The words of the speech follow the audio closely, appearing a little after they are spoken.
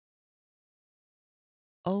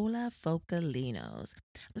Hola Focalinos.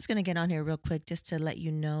 I'm just going to get on here real quick just to let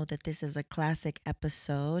you know that this is a classic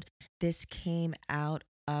episode. This came out,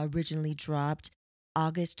 originally dropped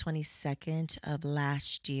August 22nd of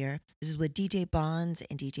last year. This is with DJ Bonds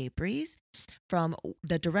and DJ Breeze from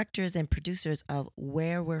the directors and producers of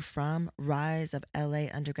Where We're From, Rise of LA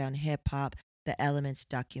Underground Hip Hop, The Elements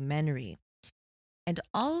documentary. And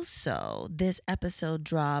also, this episode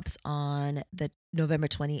drops on the November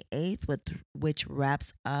 28th, which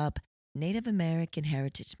wraps up Native American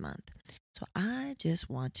Heritage Month. So I just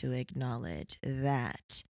want to acknowledge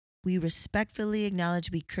that we respectfully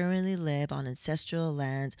acknowledge we currently live on ancestral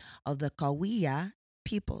lands of the Kauia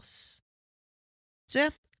peoples. So yeah,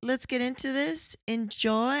 let's get into this.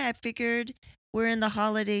 Enjoy. I figured we're in the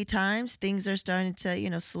holiday times. Things are starting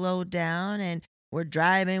to, slow down and we're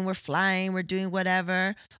driving, we're flying, we're doing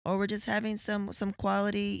whatever, or we're just having some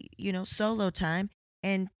quality, solo time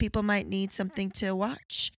and people might need something to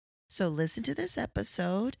watch. So listen to this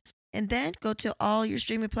episode and then go to all your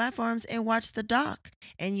streaming platforms and watch the doc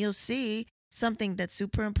and you'll see something that's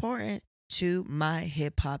super important to my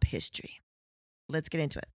hip hop history. Let's get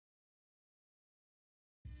into it.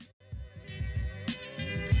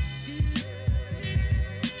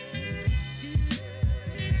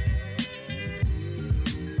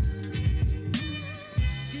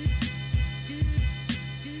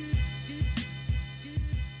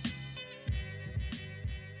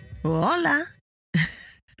 Hola.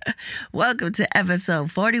 Welcome to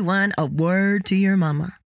episode 41 of Word to Your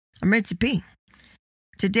Mama. I'm Ritzy P.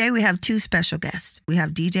 Today we have two special guests. We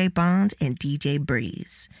have DJ Bonds and DJ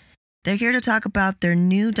Breeze. They're here to talk about their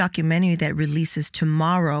new documentary that releases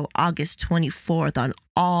tomorrow, August 24th on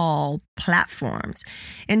all platforms,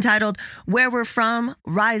 entitled Where We're From,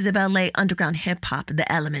 Rise of LA Underground Hip Hop, The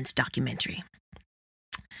Elements documentary.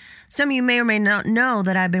 Some of you may or may not know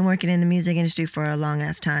that I've been working in the music industry for a long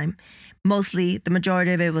ass time. Mostly, the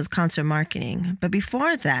majority of it was concert marketing. But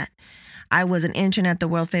before that, I was an intern at the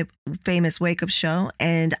world famous Wake Up Show,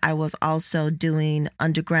 and I was also doing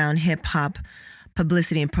underground hip hop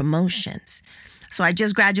publicity and promotions. So I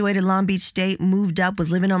just graduated Long Beach State, moved up, was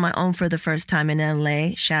living on my own for the first time in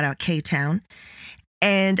LA. Shout out K-Town.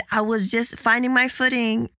 And I was just finding my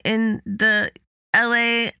footing in the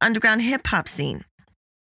LA underground hip hop scene.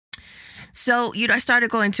 So, I started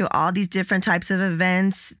going to all these different types of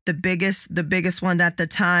events. The biggest one at the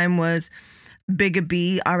time was Bigga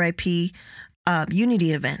B, RIP,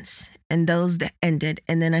 Unity events. And those that ended.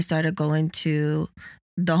 And then I started going to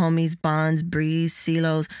the homies Bonds, Breeze,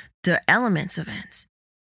 CeeLo's, the Elements events.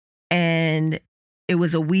 And it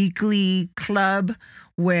was a weekly club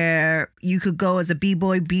where you could go as a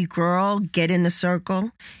B-boy, B-girl, get in the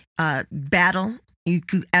circle, battle. You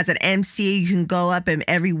could, as an MC, you can go up and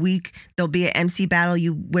every week there'll be an MC battle.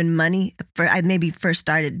 You win money. I maybe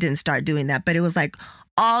didn't start doing that, but it was like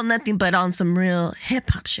all nothing but on some real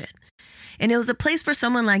hip hop shit. And it was a place for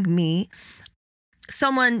someone like me,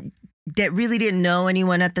 someone that really didn't know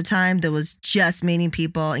anyone at the time, that was just meeting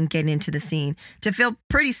people and getting into the scene, to feel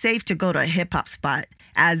pretty safe to go to a hip hop spot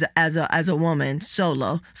as a woman,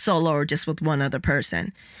 solo or just with one other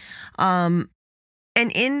person. And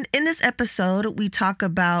in this episode, we talk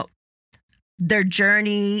about their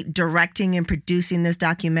journey directing and producing this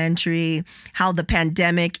documentary, how the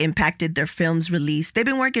pandemic impacted their film's release. They've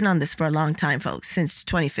been working on this for a long time, folks, since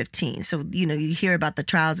 2015. So, you hear about the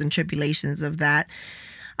trials and tribulations of that,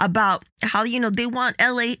 about how, they want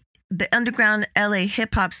LA, the underground LA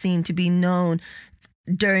hip hop scene to be known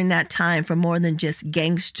during that time for more than just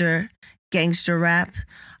gangster rap.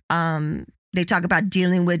 They talk about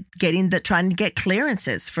dealing with trying to get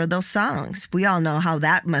clearances for those songs. We all know how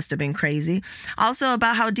that must have been crazy. Also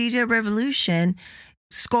about how DJ Revolution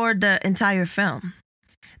scored the entire film.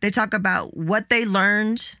 They talk about what they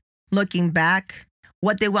learned looking back,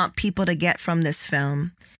 what they want people to get from this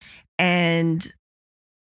film. And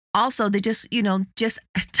also they just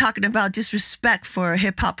talking about just respect for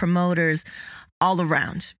hip hop promoters all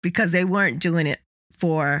around, because they weren't doing it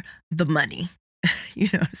for the money. You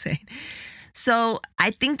know what I'm saying? So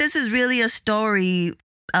I think this is really a story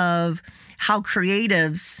of how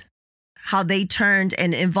creatives, how they turned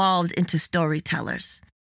and evolved into storytellers.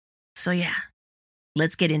 So yeah,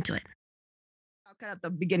 let's get into it. I'll cut out the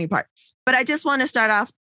beginning part. But I just want to start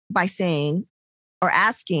off by saying or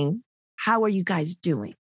asking, how are you guys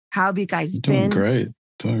doing? How have you guys been?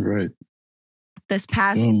 Doing great. This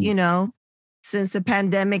past, since the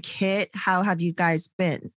pandemic hit, how have you guys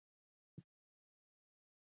been?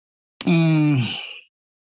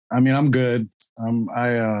 I mean, I'm good.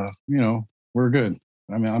 We're good.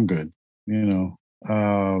 I mean, I'm good.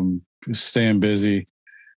 Staying busy.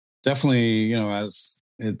 Definitely, as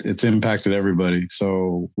it's impacted everybody.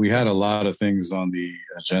 So we had a lot of things on the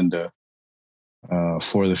agenda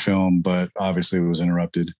for the film, but obviously it was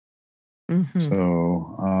interrupted. Mm-hmm.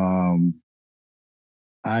 So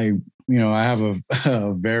I have a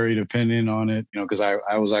varied opinion on it, because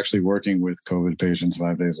I was actually working with COVID patients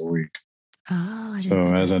 5 days a week. Oh,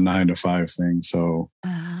 so as a 9 to 5 thing. So,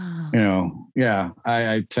 I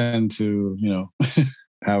tend to,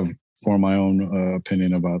 have form my own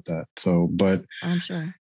opinion about that. So, but I'm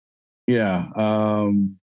sure. Yeah.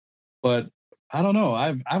 But I don't know.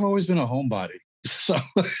 I've always been a homebody. So,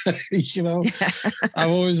 I've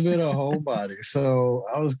always been a homebody. So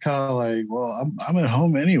I was kind of like, well, I'm at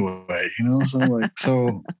home anyway, So I'm like,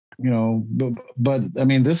 but I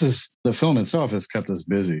mean, the film itself has kept us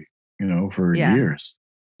busy, for years.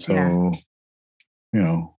 So,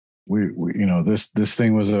 we this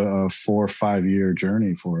thing was a 4 or 5 year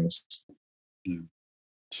journey for us.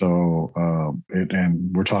 So,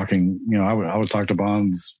 and we're talking, I would talk to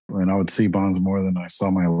Bonds, and I would see Bonds more than I saw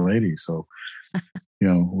my lady. So,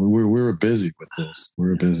 we were busy with this. We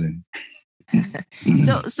were busy.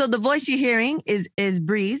 So the voice you're hearing is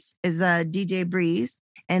Breeze, is DJ Breeze.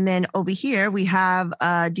 And then over here we have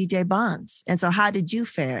DJ Bonds. And so how did you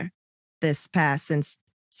fare this past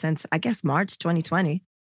since I guess March 2020?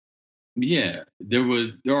 Yeah, there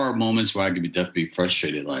are moments where I could be definitely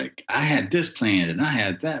frustrated. Like I had this planned and I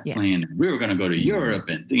had that planned. And we were going to go to Europe,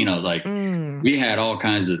 and we had all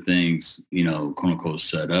kinds of things, quote unquote,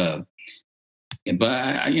 set up. But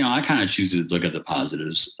I kind of choose to look at the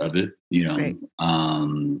positives of it. Right.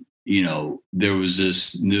 There was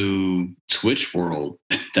this new Twitch world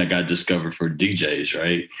that got discovered for DJs,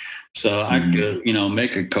 right? So I could,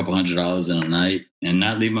 make a couple $100 in a night and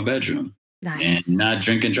not leave my bedroom. Nice. And not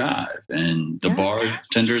drink and drive. And the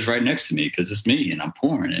bartender is right next to me because it's me and I'm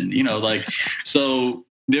pouring. And, so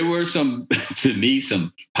there were some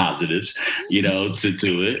positives,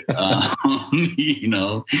 to it,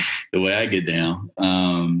 the way I get down.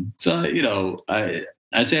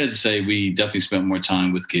 I said to say we definitely spent more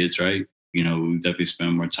time with kids, right? We definitely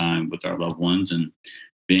spend more time with our loved ones, and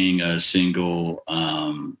being a single,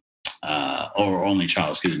 or only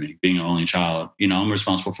child, being an only child, I'm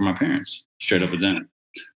responsible for my parents straight up and down.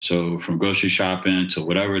 So from grocery shopping to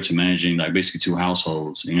whatever, to managing like basically 2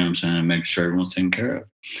 households, you know what I'm saying? Make sure everyone's taken care of.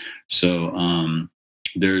 So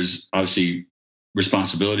there's obviously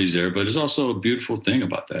responsibilities there, but there's also a beautiful thing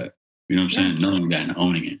about that. You know what I'm saying? Knowing that and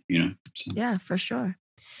owning it, So. Yeah, for sure.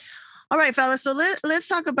 All right, fellas. So let's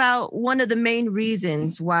talk about one of the main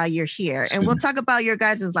reasons why you're here. And we'll talk about your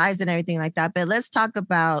guys' lives and everything like that. But let's talk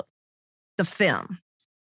about the film.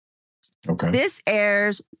 Okay. This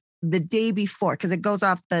airs the day before because it goes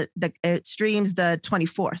off it streams the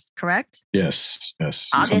 24th, correct? Yes.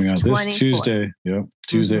 August coming out 24th. This Tuesday. Yep.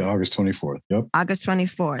 Tuesday, August 24th. Yep. August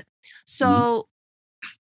 24th. So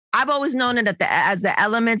I've always known it as the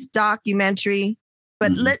Elements documentary,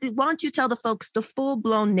 but why don't you tell the folks the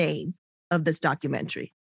full-blown name of this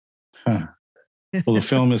documentary? Well, the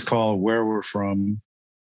film is called Where We're From,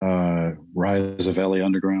 Rise of LA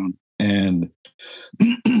Underground. And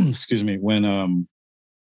excuse me, when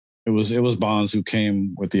it was Bonds who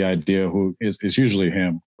came with the idea, who is usually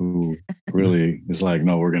him who really is like,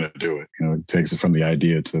 no, we're gonna do it. It takes it from the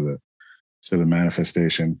idea to the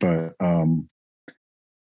manifestation. But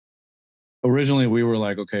originally we were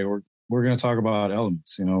like, okay, we're gonna talk about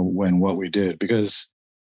Elements, what we did, because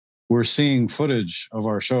we're seeing footage of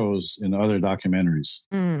our shows in other documentaries,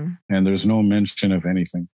 and there's no mention of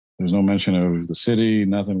anything. There's no mention of the city,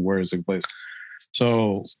 nothing, where it took place.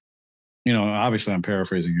 So, obviously I'm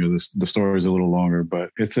paraphrasing here. The story is a little longer,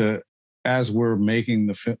 but as we're making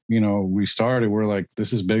the film, we're like,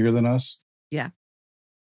 this is bigger than us. Yeah.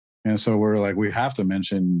 And so we're like, we have to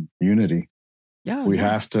mention unity. We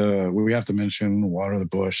have to mention Water the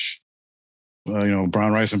Bush,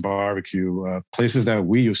 Brown Rice and Barbecue, places that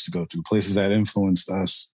we used to go to, places that influenced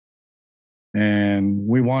us. And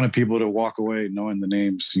we wanted people to walk away knowing the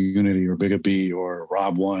names Unity or Bigga B or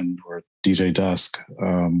Rob One or DJ Dusk.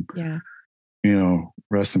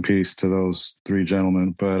 Rest in peace to those 3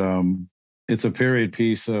 gentlemen. But it's a period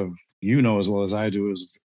piece of, as well as I do,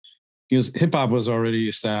 is hip hop was already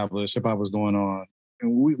established. Hip hop was going on.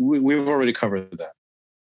 And we've already covered that.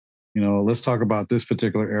 Let's talk about this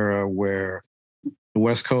particular era where the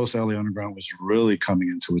West Coast LA Underground was really coming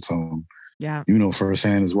into its own. Yeah.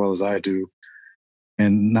 Firsthand as well as I do.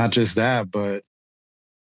 And not just that, but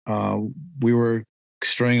we were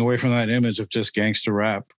straying away from that image of just gangster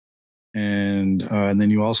rap. And then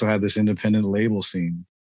you also had this independent label scene.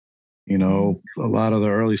 A lot of the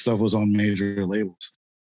early stuff was on major labels.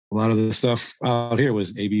 A lot of the stuff out here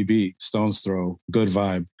was ABB, Stone's Throw, Good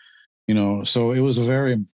Vibe, you know. So it was a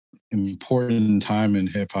very important time in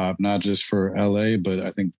hip hop, not just for LA, but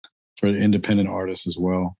I think for independent artists as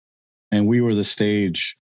well. And we were the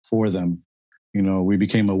stage for them. You know, we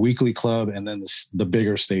became a weekly club and then the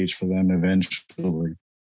bigger stage for them eventually.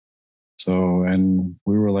 So, and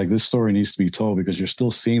we were like, this story needs to be told because you're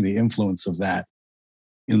still seeing the influence of that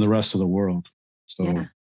in the rest of the world. So,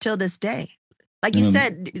 till this day. Like you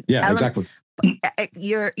said, exactly.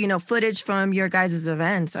 Your, footage from your guys'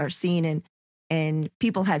 events are seen and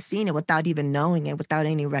people have seen it without even knowing it, without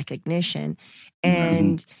any recognition.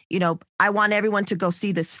 And, I want everyone to go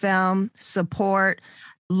see this film, support,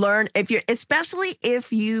 learn especially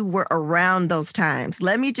if you were around those times.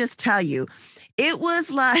 Let me just tell you, it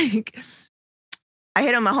was like, I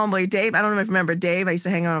hit on my homeboy Dave. I don't know if you remember Dave. I used to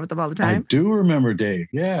hang around with him all the time. I do remember Dave.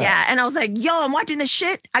 Yeah. Yeah. And I was like, yo, I'm watching this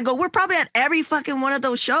shit. I go, we're probably at every fucking one of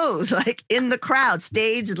those shows, like in the crowd,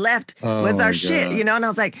 stage left was our shit, And I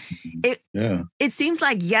was like, it seems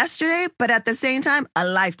like yesterday, but at the same time, a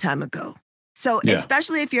lifetime ago. So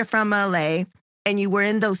especially if you're from LA and you were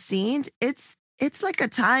in those scenes, it's like a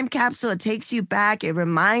time capsule. It takes you back. It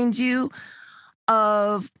reminds you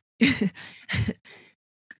of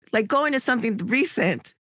like going to something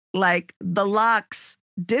recent, like the Lox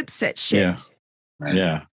Dipset shit.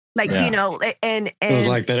 Yeah. Like, and it was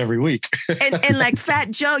like that every week. and like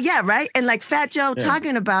Fat Joe. Yeah. Right. And like Fat Joe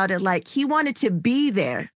talking about it, like he wanted to be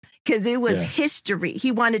there because it was history.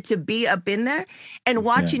 He wanted to be up in there and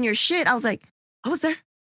watching your shit. I was like, I was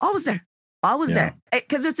there.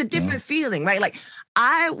 Because it's a different feeling, right? Like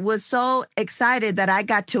I was so excited that I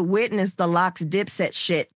got to witness the Lox Dipset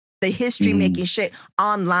shit, the history making shit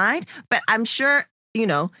online. But I'm sure,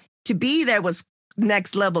 to be there was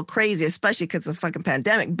next level crazy, especially because of fucking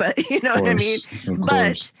pandemic. But you know what I mean?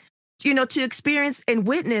 But, to experience and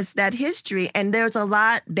witness that history. And there's a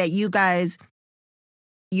lot that you guys,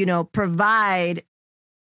 provide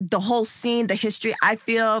the whole scene, the history. I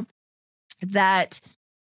feel that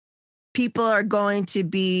people are going to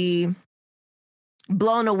be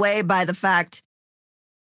blown away by the fact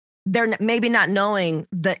they're maybe not knowing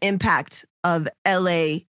the impact of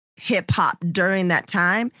LA hip hop during that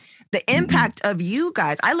time, the impact of you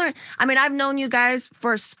guys. I've known you guys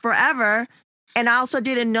for forever. And I also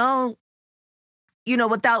didn't know,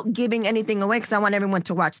 without giving anything away, because I want everyone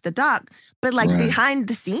to watch the doc, but like behind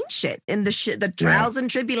the scenes shit and the trials and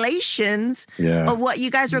tribulations of what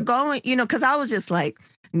you guys were going, because I was just like,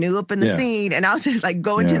 new up in the scene and I was just like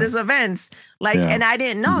going to these events and I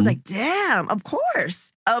didn't know. I was like, damn, of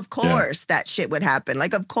course that shit would happen.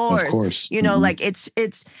 Like, of course. Like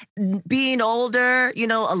it's being older,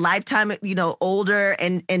 a lifetime, older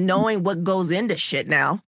and knowing what goes into shit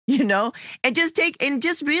now, and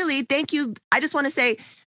just really thank you. I just want to say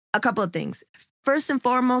a couple of things. First and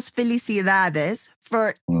foremost, felicidades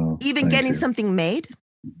for even getting something made,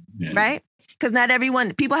 right? Because not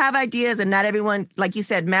everyone, people have ideas and not everyone, like you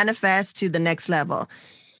said, manifests to the next level.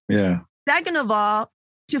 Yeah. Second of all,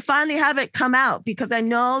 to finally have it come out, because I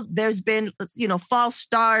know there's been, false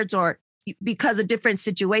starts or because of different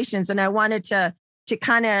situations. And I wanted to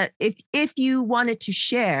kind of, if you wanted to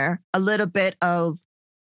share a little bit of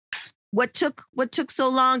what took so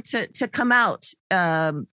long to come out,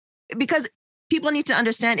 because people need to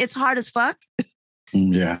understand it's hard as fuck.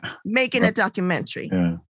 Making a documentary.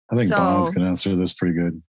 Yeah. I think Bonds can answer this pretty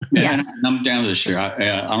good. Yeah, I'm down to share.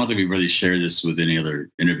 I don't think we really shared this with any other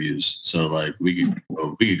interviews. So like we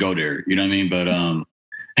could go there. You know what I mean? But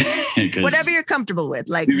whatever you're comfortable with.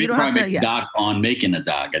 Like you don't have to make a doc on making a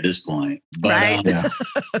doc at this point. But right?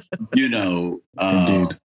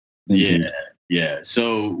 Indeed. Yeah.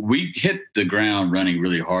 So we hit the ground running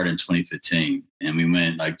really hard in 2015, and we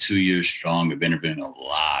went like 2 years strong of interviewing a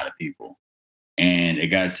lot of people. And it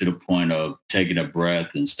got to the point of taking a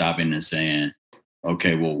breath and stopping and saying,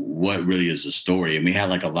 okay, well, what really is the story? And we had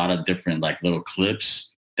like a lot of different like little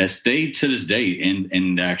clips that stayed to this day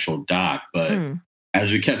in the actual doc. But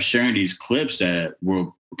as we kept sharing these clips that were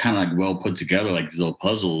kind of like well put together, like these little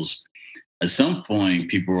puzzles, at some point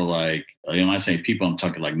people were like, when I say people, I'm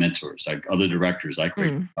talking like mentors, like other directors, like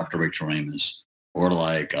Dr. Rachel Ramos, or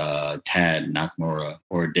like Tad Nakamura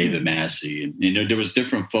or David Massey. And, there was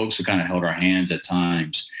different folks who kind of held our hands at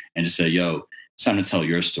times and just said, yo, it's time to tell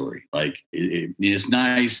your story. Like it's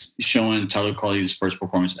nice showing Tyler Crowley's first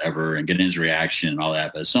performance ever and getting his reaction and all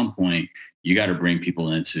that. But at some point you got to bring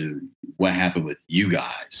people into what happened with you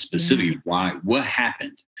guys, specifically what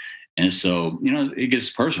happened. And so, it gets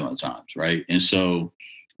personal at times. Right. And so,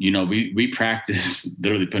 we practice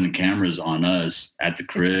literally putting cameras on us at the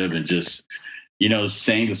crib and just,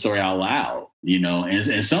 saying the story out loud,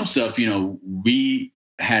 and some stuff, we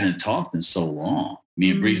hadn't talked in so long.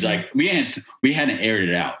 Me and Breeze, like we hadn't aired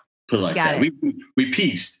it out. Put it like that. We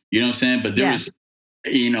pieced, you know what I'm saying? But there was,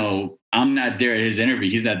 I'm not there at his interview.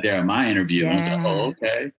 He's not there at my interview. Yeah. I was like, oh,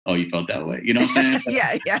 okay. Oh, you felt that way. You know what I'm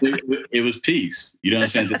saying? Yeah. It was peace. You know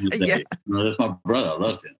what I'm saying? That's my brother. I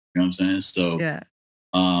love him. You know what I'm saying? So,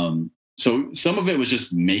 so some of it was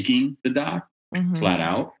just making the doc flat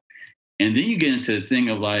out. And then you get into the thing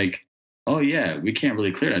of like, oh yeah, we can't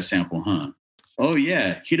really clear that sample, huh? Oh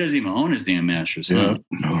yeah, he doesn't even own his damn masters, huh?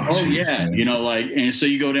 And so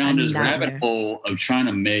you go down this rabbit hole of trying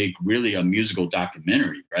to make really a musical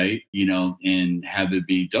documentary, right? And have it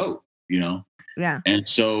be dope, Yeah. And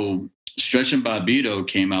so Stretch and Bobbito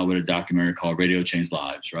came out with a documentary called Radio Changed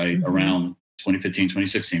Lives, right? Around 2015,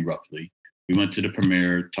 2016, roughly. We went to the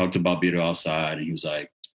premiere, talked to Bobbito outside, and he was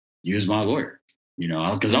like, "Here's my lawyer."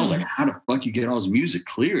 Because I was like, how the fuck you get all this music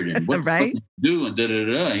cleared and what the fuck you do and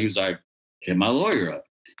da-da-da-da. And he was like, hit my lawyer up.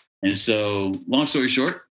 And so long story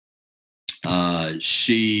short,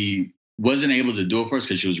 she wasn't able to do it first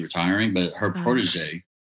because she was retiring, but her protege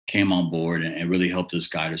came on board and really helped us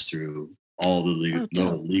guide us through all the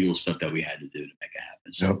legal stuff that we had to do to make it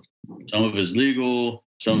happen. So some of it's legal,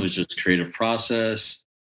 some of it's just creative process.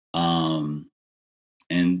 And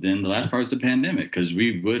then the last part is the pandemic, because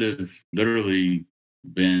we would have literally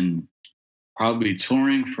been probably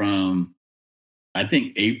touring from, I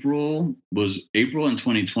think April in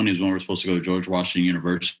 2020 is when we were supposed to go to George Washington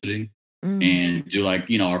University and do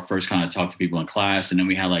our first kind of talk to people in class. And then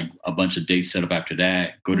we had like a bunch of dates set up after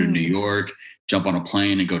that, go to New York, jump on a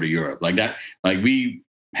plane and go to Europe like that. Like we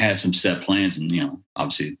had some set plans and,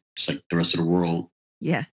 obviously just like the rest of the world.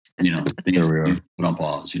 Yeah. Things put on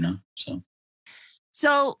pause,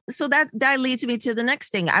 So that leads me to the next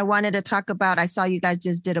thing I wanted to talk about. I saw you guys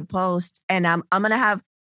just did a post, and I'm going to have,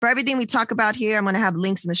 for everything we talk about here, I'm going to have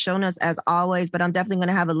links in the show notes as always, but I'm definitely going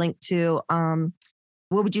to have a link to,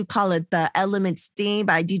 what would you call it? The Elements theme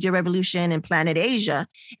by DJ Revolution and Planet Asia.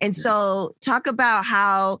 And so talk about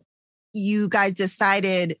how you guys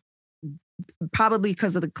decided, probably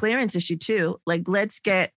because of the clearance issue too, like let's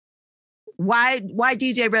get, why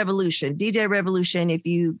DJ Revolution? DJ Revolution, if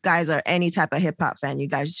you guys are any type of hip hop fan, you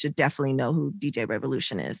guys should definitely know who DJ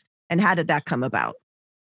Revolution is. And how did that come about?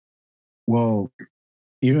 Well,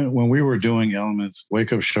 even when we were doing Elements,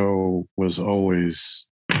 Wake Up Show was always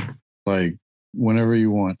like, whenever you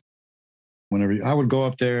want. I would go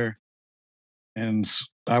up there and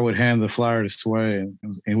I would hand the flyer to Sway and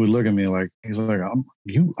he would look at me like, he's like,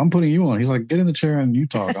 I'm putting you on. He's like, get in the chair and you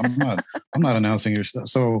talk. I'm not announcing your stuff.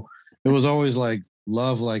 So it was always like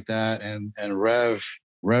love like that. And Rev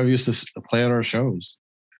used to play at our shows.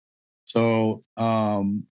 So,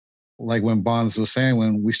 like when Bonds was saying,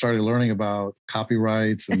 when we started learning about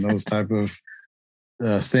copyrights and those type of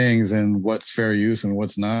things and what's fair use and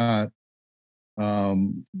what's not,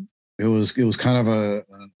 it was kind of a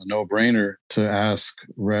no-brainer to ask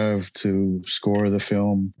Rev to score the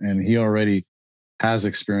film, and he already has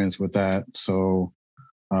experience with that. So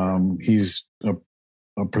he's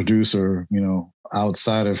a producer,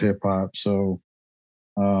 outside of hip hop. So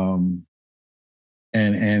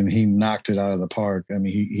and he knocked it out of the park. I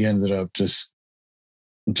mean, he ended up just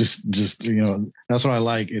that's what I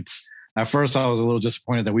like. It's at first I was a little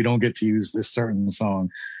disappointed that we don't get to use this certain song.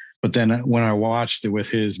 But then when I watched it with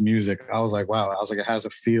his music, I was like, wow, it has a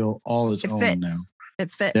feel all its own now.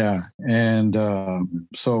 It fits. Yeah. And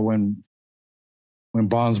so when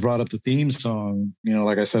Bonds brought up the theme song,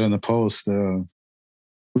 like I said in the post,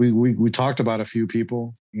 we talked about a few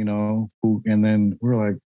people, and then we were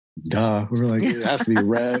like, duh. We were like, it has to be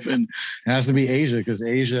Rev and it has to be Asia, because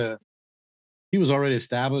Asia, he was already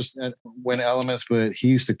established when Elements, but he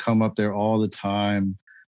used to come up there all the time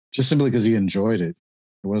just simply because he enjoyed it.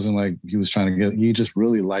 It wasn't like he was trying to he just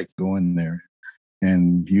really liked going there.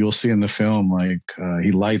 And you'll see in the film, like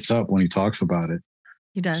he lights up when he talks about it.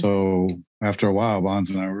 He does. So after a while,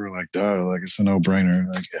 Bonds and I were like, duh, like it's a no-brainer.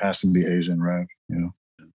 Like it has to be Asian Rev, Yeah,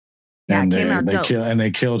 and it came out dope.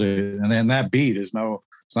 they killed it. And then that beat it's not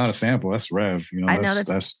a sample. That's Rev. I know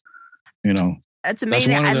that's It's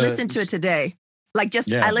amazing. I listened to it today.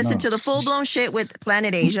 I listened to the full-blown shit with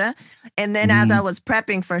Planet Asia. And then as I was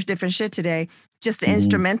prepping for different shit today, just the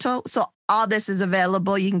instrumental. So all this is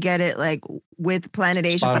available. You can get it like with Planet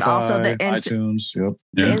Asia, Spotify, but also the iTunes. Yep.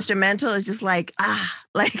 The instrumental is just like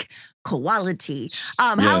quality.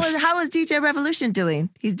 How is DJ Revolution doing?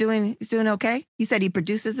 He's doing okay. You said he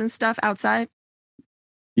produces and stuff outside.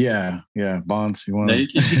 Yeah. Bonds, you want to?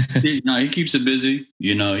 He keeps it busy.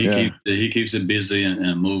 He keeps it busy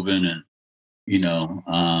and moving, and You know,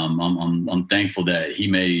 I'm thankful that he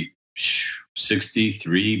made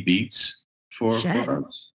 63 beats for us.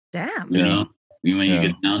 Damn. You know, when you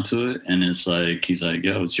get down to it, and it's like he's like,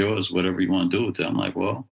 "Yo, it's yours. Whatever you want to do with it." I'm like,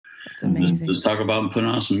 "Well, that's amazing. Let's talk about putting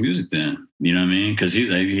on some music then." You know what I mean? Because he's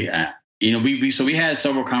like, you know, we had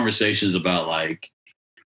several conversations about like,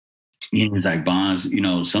 you know, he's like, Bonds, you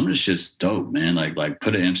know, some of the shit's dope, man. Like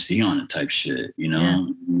put an MC on it type shit, you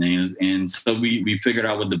know? Yeah. And so we figured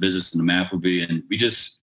out what the business and the math would be. And we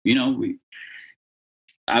just, you know,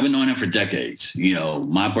 I've been knowing him for decades. You know,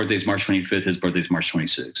 my birthday's March 25th. His birthday's March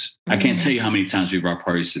 26th. Mm-hmm. I can't tell you how many times we brought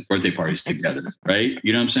birthday parties together, right?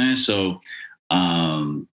 You know what I'm saying? So,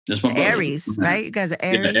 that's my brother. Aries, right? You guys are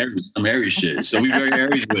Aries. Yeah, Aries, some Aries shit. So we very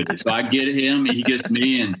Aries with it. So I get him and he gets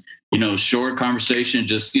me, and, you know, short conversation,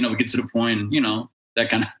 just, you know, we get to the point, and, you know, that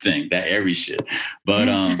kind of thing, that Aries shit. But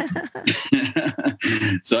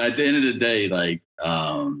so at the end of the day, like,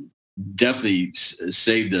 definitely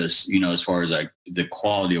saved us, you know, as far as like the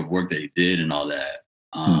quality of work that he did and all that.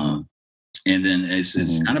 And then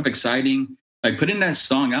it's kind of exciting. Like putting that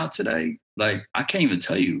song out today, like I can't even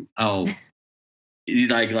tell you how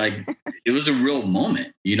like it was a real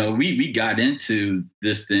moment. You know, we got into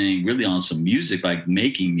this thing really on some music, like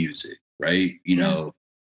making music, right? You know,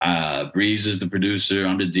 Breeze is the producer,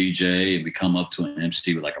 I'm the DJ, and we come up to an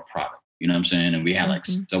MC with like a product, you know what I'm saying? And we had like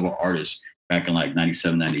several artists back in like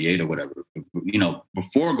 97, 98 or whatever, you know,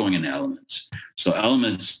 before going into Elements. So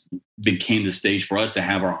Elements became the stage for us to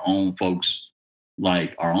have our own folks, you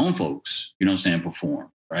know what I'm saying,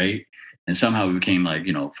 perform, right? And somehow we became like,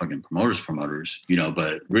 you know, fucking promoters, you know,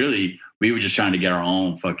 but really we were just trying to get our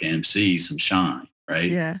own fucking MC some shine,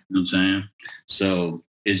 right? Yeah. You know what I'm saying? So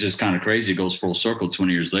it's just kind of crazy. It goes full circle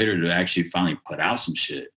 20 years later to actually finally put out some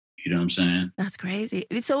shit. You know what I'm saying? That's crazy.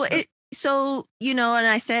 So, you know, and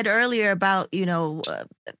I said earlier about, you know,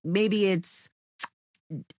 maybe it's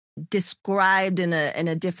described in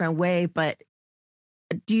a different way, but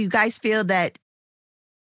do you guys feel that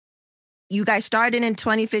you guys started in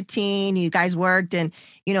 2015, you guys worked, and,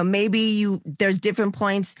 you know, maybe there's different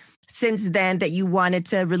points since then that you wanted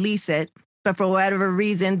to release it, but for whatever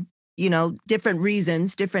reason, you know, different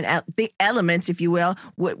reasons, the elements, if you will,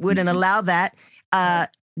 wouldn't allow that.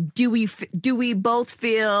 Do you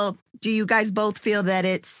guys both feel that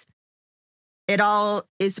it all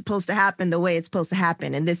is supposed to happen the way it's supposed to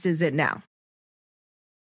happen, and this is it now?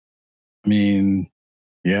 I mean,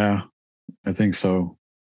 yeah, I think so.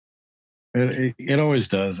 It always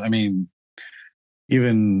does. I mean,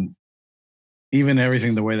 even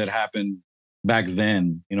everything the way that happened back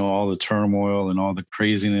then, you know, all the turmoil and all the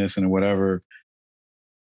craziness and whatever,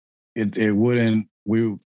 we wouldn't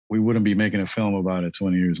be making a film about it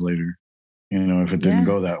 20 years later, you know, if it didn't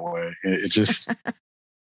go that way. It just,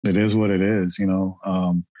 it is what it is, you know?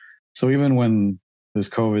 So even when this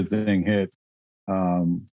COVID thing hit,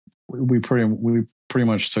 we pretty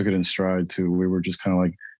much took it in stride too. We were just kind of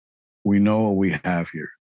like, we know what we have here.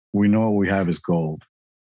 We know what we have is gold,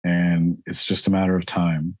 and it's just a matter of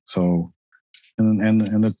time. So, and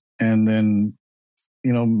then,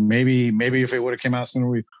 you know, maybe if it would have came out sooner,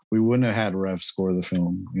 we wouldn't have had Rev score the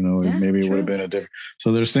film. You know, maybe it would have been a different.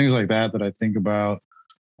 So there's things like that I think about.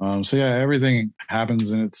 So yeah, everything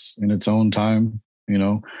happens in its own time. You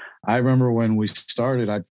know, I remember when we started,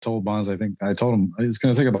 I told Bonds, I told him it's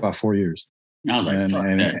going to take about 4 years. I was like, fuck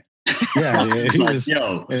that.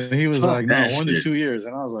 He was like, no, 1 to 2 years.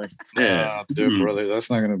 And I was like, dude, brother,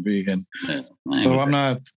 that's not going to be. And so I'm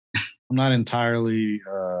not entirely,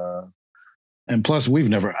 and plus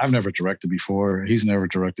I've never directed before. He's never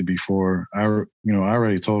directed before. I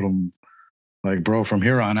already told him, like, bro, from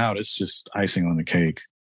here on out, it's just icing on the cake.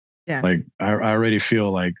 Yeah. Like I already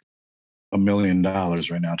feel like $1 million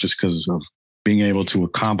right now, just because of being able to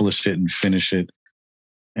accomplish it and finish it.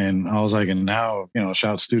 And I was like, and now, you know,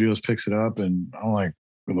 Shout Studios picks it up, and I'm like,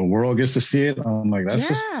 the world gets to see it. I'm like, that's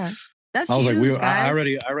I was huge, like, I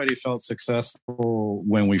already felt successful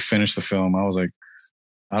when we finished the film. I was like,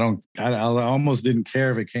 I almost didn't care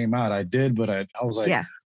if it came out. I did, but I was like,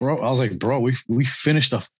 bro, we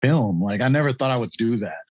finished a film. Like, I never thought I would do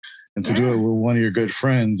that. And to do it with one of your good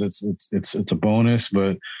friends, it's a bonus.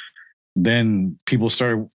 But then people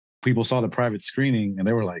saw the private screening, and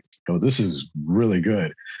they were like, oh, this is really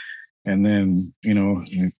good. And then, you know,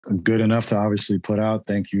 good enough to obviously put out.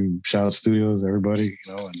 Thank you, Shout Studios, everybody,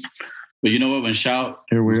 you know. But you know what?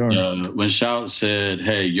 Here we are. When Shout said,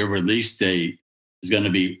 hey, your release date is going to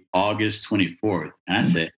be August 24th. And I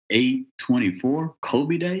said, 8/24,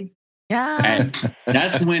 Kobe Day? Yeah. And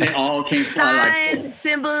that's when it all came to Signs,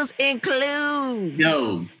 symbols include.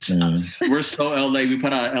 Yo, we're so LA. We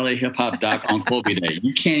put out LA Hip Hop Doc on Kobe Day.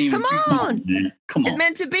 You can't even. Come on, man. Come on. It's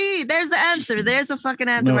meant to be. There's the answer. There's a fucking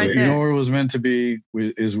answer right there. You know where it was meant to be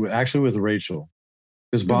is actually with Rachel.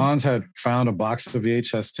 Because Bonds had found a box of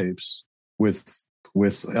VHS tapes with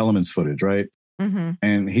Elements footage, right? Mm-hmm.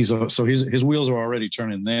 And his wheels are already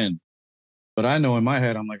turning then. But I know in my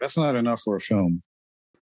head, I'm like, that's not enough for a film.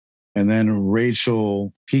 And then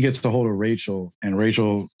he gets a hold of Rachel, and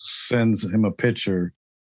Rachel sends him a picture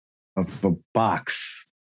of a box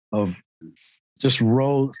of just 3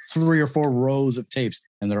 or 4 rows of tapes,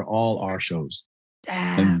 and they're all our shows.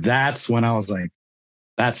 Damn. And that's when I was like,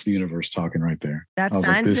 that's the universe talking right there. That's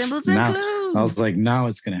sign symbols include. I was like, now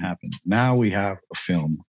it's going to happen. Now we have a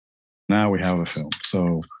film.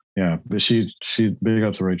 So yeah, but she big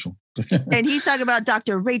up to Rachel. And he's talking about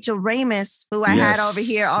Dr. Rachel Ramis, who I had over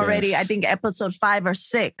here already, I think episode 5 or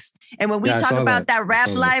 6. And when we talk about that rap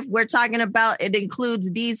life, we're talking about, it includes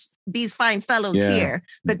these fine fellows here,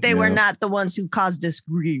 but they were not the ones who caused this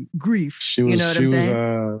grief. She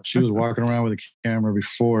was walking around with a camera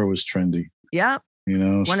before it was trendy. Yep. You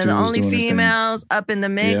know, one of the only females up in the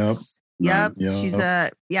mix. Yep. She's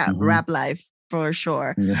rap life for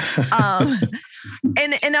sure. And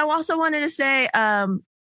I also wanted to say,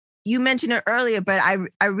 you mentioned it earlier, but I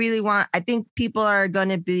think people are going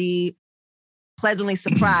to be pleasantly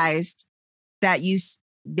surprised that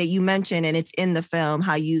you mentioned, and it's in the film,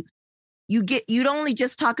 how you'd only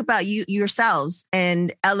just talk about yourselves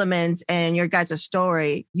and Elements and your guys'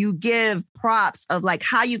 story. You give props of like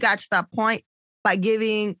how you got to that point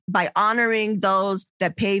by honoring those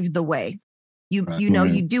that paved the way. You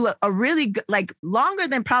do a really good, like longer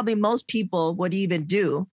than probably most people would even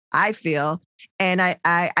do, I feel. And I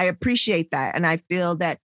appreciate that. And I feel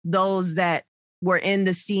that those that were in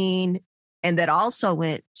the scene and that also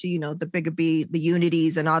went to, the Bigger B, the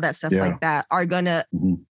Unities and all that stuff like that are going to,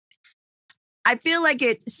 I feel like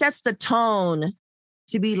it sets the tone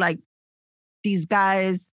to be like, these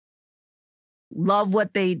guys love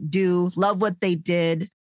what they do, love what they did,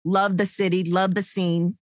 love the city, love the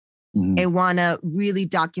scene, and want to really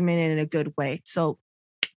document it in a good way. So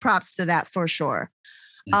props to that for sure.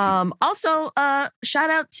 Also, shout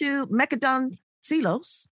out to Mechadon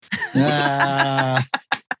Silos.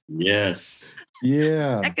 Yes.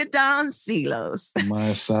 Yeah. Mechadon Silos.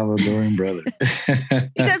 My Salvadoran brother.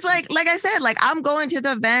 Because like I said, like I'm going to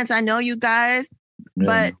the events. I know you guys,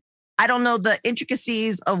 but I don't know the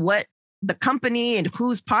intricacies of what the company and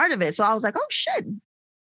who's part of it. So I was like, oh shit.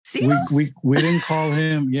 We didn't call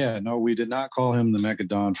him. Yeah, no, we did not call him the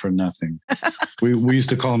Mechadon for nothing. we used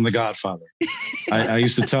to call him the Godfather. I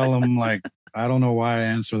used to tell him, like, I don't know why I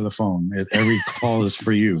answer the phone. Every call is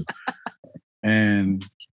for you. And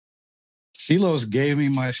Silos gave me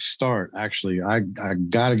my start, actually. I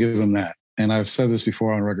got to give him that. And I've said this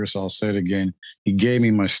before on record, so I'll say it again. He gave me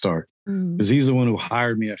my start because he's the one who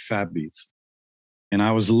hired me at Fat Beats. And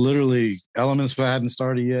I was literally, Elements hadn't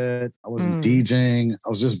started yet. I wasn't DJing. I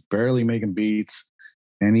was just barely making beats.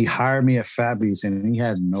 And he hired me at Fat Beats, and he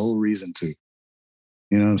had no reason to.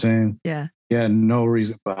 You know what I'm saying? Yeah. He had no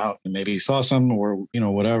reason about it. Maybe he saw something or,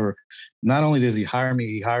 whatever. Not only does he hire me,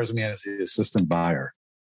 he hires me as the assistant buyer.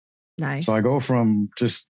 Nice. So I go from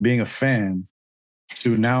just being a fan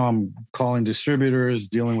to now I'm calling distributors,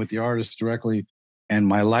 dealing with the artists directly. And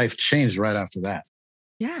my life changed right after that.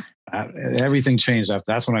 Yeah. Everything changed after.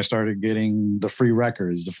 That's when I started getting the free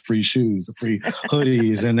records, the free shoes, the free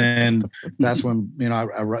hoodies. And then that's when, I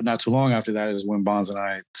not too long after that is when Bonds and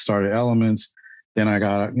I started Elements. Then I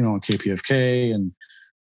got, on KPFK.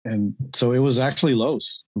 And so it was actually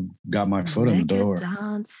Los who got my foot in the door.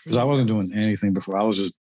 Because I wasn't doing anything before. I was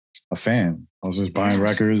just a fan. I was just buying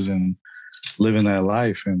records and living that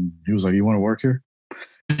life. And he was like, you want to work here?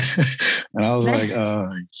 And I was like,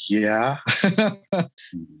 yeah.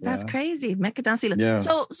 That's crazy. Mechadon Silos. Yeah.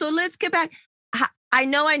 So let's get back. I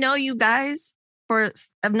know you guys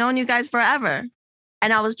I've known you guys forever.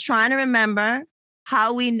 And I was trying to remember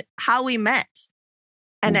how we met.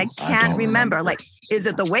 And I can't remember. Like, is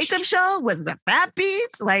it the Wake Up Show? Was it the Fat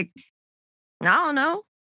Beats? Like, I don't know.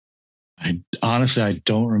 Honestly, I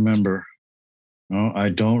don't remember. No, I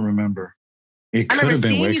don't remember. It could have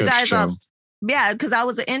been Wake Up Show. Yeah, because I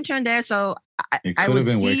was an intern there, so I would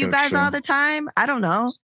see you guys all the time. I don't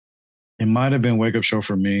know. It might have been Wake Up Show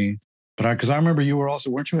for me, but because I remember you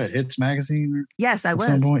weren't you at Hits Magazine? Yes, I was.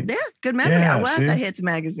 Yeah, good memory. I was at Hits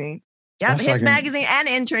Magazine. Yeah, Hits Magazine and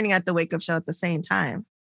interning at the Wake Up Show at the same time.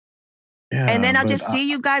 Yeah, and then I just see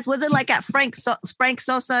you guys. Was it like at Frank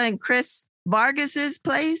Sosa and Chris Vargas's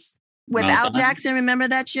place with Al Jackson? Remember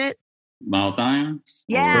that shit? Malathaya?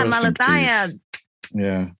 Yeah, Malathaya.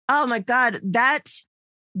 Yeah. Oh my God. That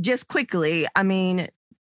just quickly, I mean,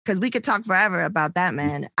 because we could talk forever about that,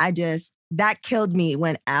 man. That killed me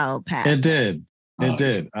when Al passed. It did. It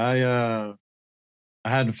did. I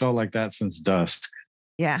hadn't felt like that since Dusk.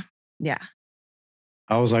 Yeah. Yeah.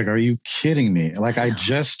 I was like, are you kidding me? Like, I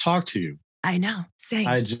just talked to you. I know. Same.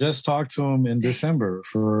 I just talked to him in December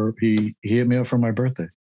he hit me up for my birthday.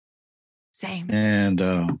 Same. And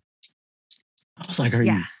I was like, are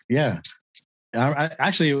you? Yeah. I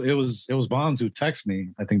actually, it was Bonds who texted me,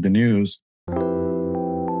 I think, the news.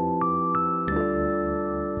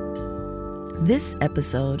 This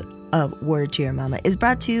episode of Word to Your Mama is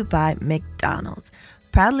brought to you by McDonald's,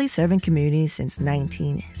 proudly serving communities since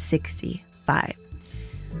 1965.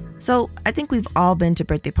 So I think we've all been to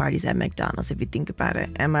birthday parties at McDonald's, if you think about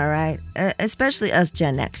it. Am I right? Especially us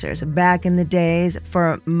Gen Xers. Back in the days,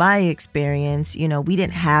 for my experience, we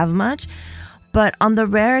didn't have much. But on the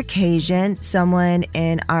rare occasion, someone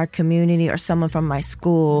in our community or someone from my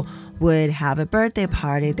school would have a birthday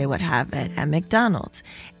party. They would have it at McDonald's.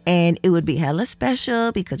 And it would be hella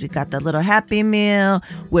special because we got the little Happy Meal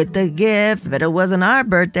with the gift. But it wasn't our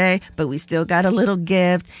birthday, but we still got a little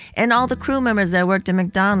gift. And all the crew members that worked at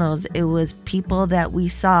McDonald's, it was people that we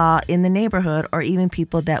saw in the neighborhood or even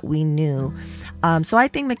people that we knew. So I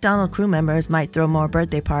think McDonald's crew members might throw more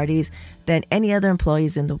birthday parties than any other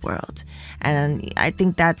employees in the world. And I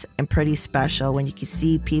think that's pretty special when you can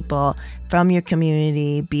see people from your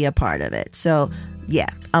community be a part of it. So yeah,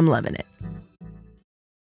 I'm loving it.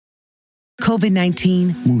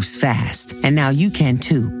 COVID-19 moves fast, and now you can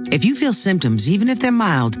too. If you feel symptoms, even if they're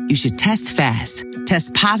mild, you should test fast.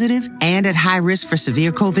 Test positive and at high risk for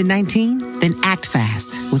severe COVID-19? Then act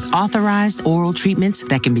fast with authorized oral treatments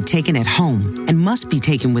that can be taken at home and must be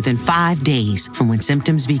taken within 5 days from when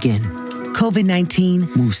symptoms begin.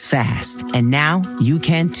 COVID-19 moves fast, and now you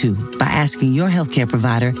can too by asking your healthcare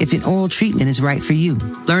provider if an oral treatment is right for you.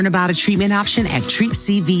 Learn about a treatment option at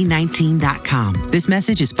treatcv19.com. This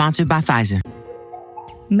message is sponsored by Pfizer.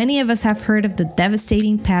 Many of us have heard of the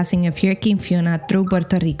devastating passing of Hurricane Fiona through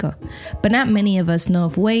Puerto Rico, but not many of us know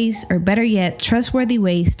of ways, or better yet, trustworthy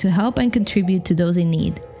ways to help and contribute to those in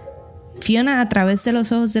need. Fiona a través de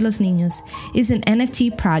los ojos de los niños is an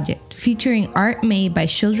NFT project featuring art made by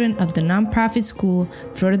children of the nonprofit school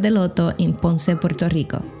Flor de Loto in Ponce, Puerto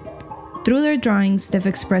Rico. Through their drawings, they've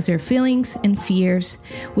expressed their feelings and fears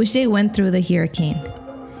which they went through the hurricane.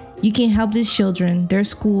 You can help these children, their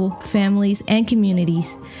school, families, and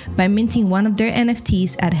communities by minting one of their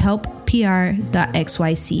NFTs at helppr.xyz.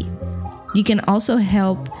 You can also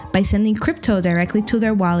help by sending crypto directly to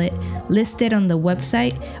their wallet listed on the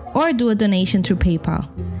website or do a donation through PayPal.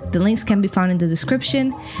 The links can be found in the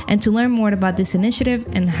description. And to learn more about this initiative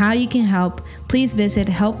and how you can help, please visit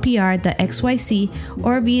helppr.xyz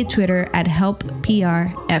or via Twitter at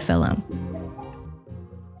helpprflm.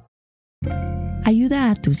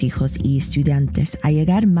 Ayuda a tus hijos y estudiantes a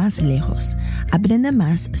llegar más lejos. Aprende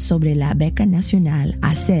más sobre la beca nacional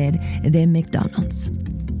Hacer de McDonald's.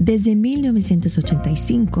 Desde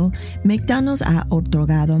 1985, McDonald's ha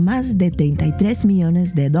otorgado más de $33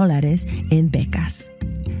 millones en becas.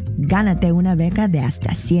 Gánate una beca de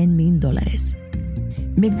hasta $100,000.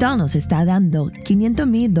 McDonald's está dando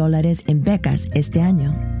 $500,000 en becas este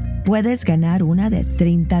año. Puedes ganar una de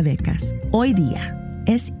 30 becas. Hoy día,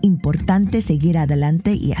 es importante seguir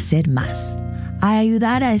adelante y hacer más. A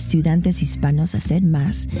ayudar a estudiantes hispanos a hacer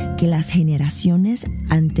más que las generaciones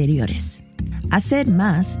anteriores. Hacer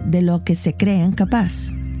más de lo que se creen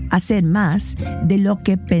capaz. Hacer más de lo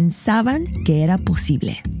que pensaban que era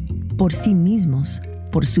posible. Por sí mismos,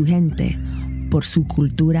 por su gente, por su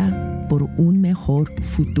cultura, por un mejor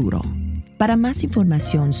futuro. Para más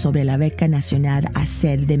información sobre la beca nacional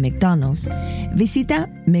Hacer de McDonald's, visita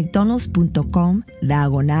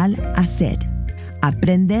mcdonalds.com/hacer.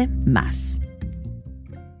 Aprende más.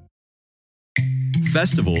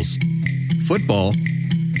 Festivals, football,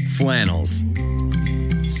 flannels.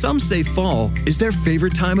 Some say fall is their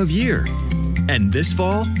favorite time of year. And this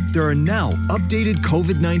fall, there are now updated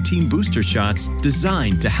COVID-19 booster shots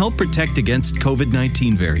designed to help protect against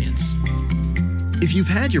COVID-19 variants. If you've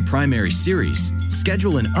had your primary series,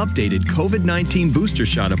 schedule an updated COVID-19 booster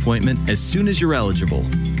shot appointment as soon as you're eligible.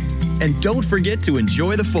 And don't forget to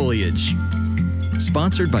enjoy the foliage.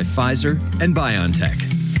 Sponsored by Pfizer and BioNTech.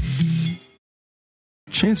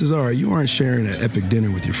 Chances are you aren't sharing an epic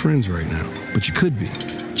dinner with your friends right now, but you could be.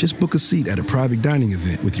 Just book a seat at a private dining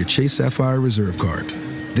event with your Chase Sapphire Reserve card.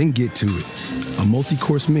 Then get to it. A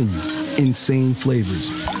multi-course menu, insane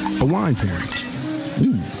flavors, a wine pairing.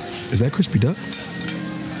 Ooh, is that crispy duck?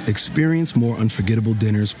 Experience more unforgettable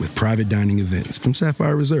dinners with private dining events from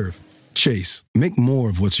Sapphire Reserve. Chase, make more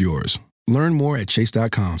of what's yours. Learn more at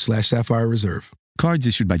chase.com/Sapphire Reserve. Cards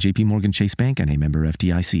issued by J.P. Morgan Chase Bank and a member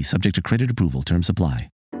FDIC, subject to credit approval. Terms apply.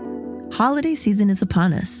 Holiday season is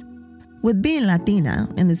upon us. With being Latina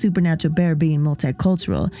and the Supernatural Bear being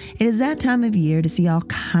multicultural, it is that time of year to see all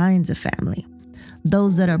kinds of family.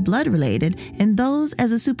 Those that are blood related and those,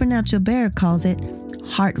 as a Supernatural Bear calls it,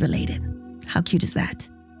 heart related. How cute is that?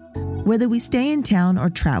 Whether we stay in town or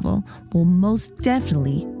travel, we'll most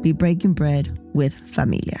definitely be breaking bread with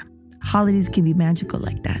familia. Holidays can be magical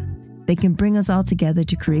like that. They can bring us all together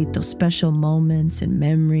to create those special moments and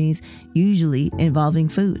memories, usually involving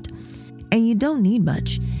food. And you don't need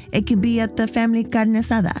much. It can be at the family carne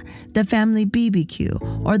asada, the family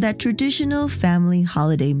BBQ, or that traditional family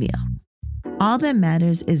holiday meal. All that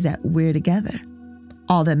matters is that we're together.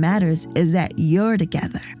 All that matters is that you're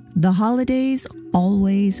together. The holidays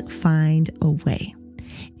always find a way.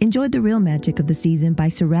 Enjoy the real magic of the season by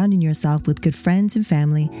surrounding yourself with good friends and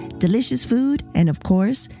family, delicious food, and of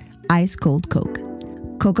course, ice cold Coke.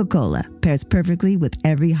 Coca-Cola pairs perfectly with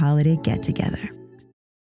every holiday get-together.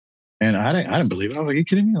 And I didn't believe it. I was like, are you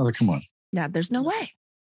kidding me? I was like, come on. Yeah, there's no way.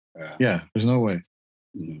 Yeah, there's no way.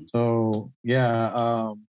 So,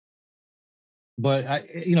 yeah. But,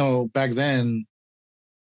 back then,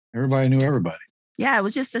 everybody knew everybody. Yeah, it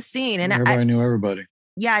was just a scene. And everybody knew everybody.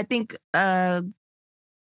 Yeah, I think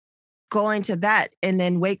going to that and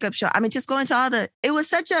then Wake Up Show. I mean, just going to it was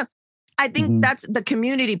such a, I think that's the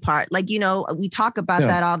community part. Like, we talk about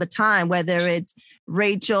that all the time, whether it's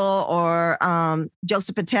Rachel or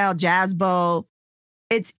Joseph Patel, Jazzbo.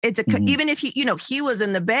 Even if he was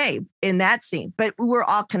in the Bay in that scene, but we were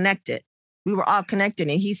all connected.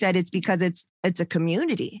 And he said it's because it's a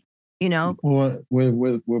community, Well,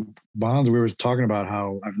 with Bonds, we were talking about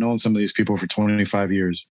how I've known some of these people for 25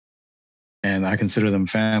 years and I consider them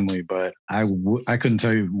family, but I couldn't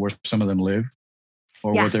tell you where some of them live.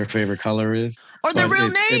 Or what their favorite color is. Or their real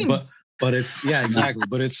names. But it's, yeah, exactly.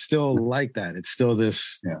 But it's still like that. It's still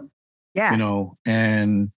this, yeah.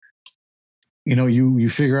 And, you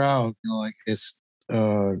figure out, like it's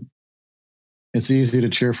easy to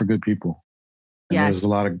cheer for good people. And there's a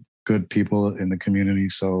lot of good people in the community.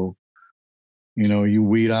 So, you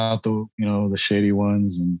weed out the shady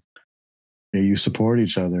ones and you support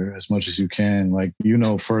each other as much as you can. Like,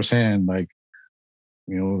 firsthand, like,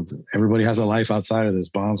 everybody has a life outside of this.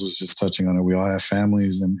 Bonds was just touching on it. We all have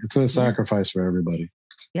families and it's a sacrifice for everybody.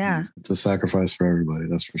 Yeah. It's a sacrifice for everybody.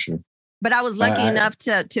 That's for sure. But I was lucky enough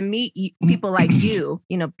to meet people like you,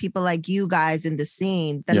 people like you guys in the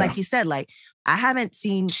scene that, like you said, like I haven't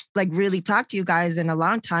seen like really talk to you guys in a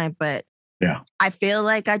long time, but I feel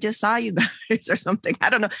like I just saw you guys or something. I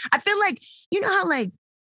don't know. I feel like, how like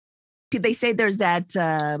they say there's that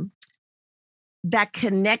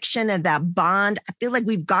connection and that bond. I feel like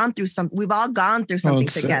we've all gone through something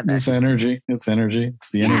together. It's energy. It's the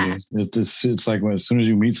energy. It's like as soon as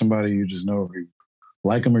you meet somebody, you just know if you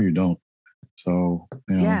like them or you don't. So,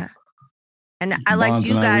 yeah. And I like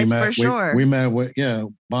you guys for sure. We met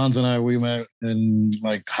Bonds and I, we met in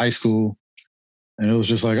like high school and it was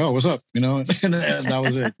just like, oh, what's up? And that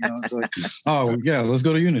was it. It's like, oh yeah, let's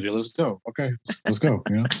go to Unity. Let's go. Okay. Let's go.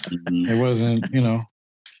 It wasn't,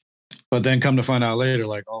 but then come to find out later,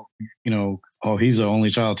 like, he's the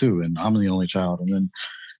only child too. And I'm the only child. And then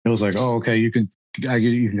it was like, oh, okay, you can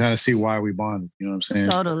kind of see why we bonded. You know what I'm saying?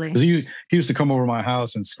 Totally. Because he used to come over my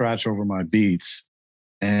house and scratch over my beats.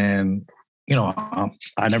 And,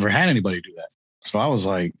 I never had anybody do that. So I was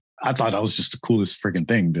like, I thought that was just the coolest freaking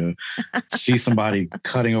thing to see somebody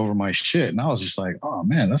cutting over my shit. And I was just like, oh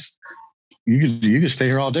man, you could stay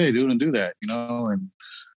here all day, dude, and do that, and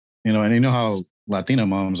you know how Latina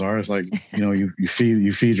moms are. It's like, you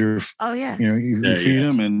feed your, you feed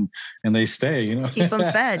them and they stay, Keep them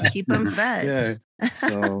fed. Yeah.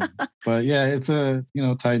 So, but yeah, it's a,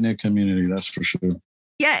 tight knit community. That's for sure.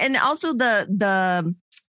 Yeah. And also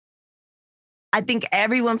I think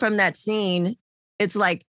everyone from that scene, it's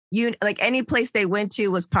like any place they went to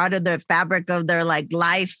was part of the fabric of their like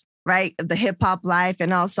life, right? The hip hop life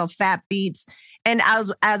and also Fat Beats. And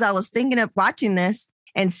as I was thinking of watching this,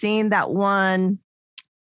 and seeing that one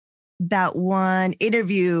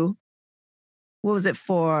interview, what was it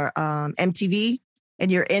for MTV?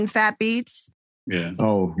 And you're in Fat Beats. Yeah.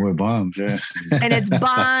 Oh, with Bonds, yeah. And it's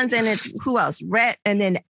Bonds, and it's who else? Rhett, and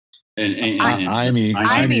then Amy,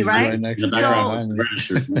 right? Next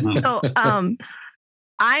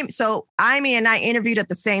so Amy and I interviewed at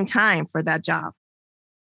the same time for that job.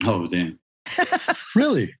 Oh, damn.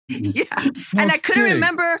 Really? Yeah. And I couldn't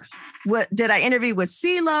remember What did I interview with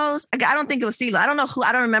CeeLo's? I don't think it was CeeLo.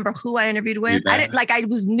 I don't remember who I interviewed with. I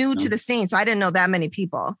was new to the scene, so I didn't know that many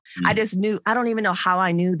people. I just knew, I don't even know how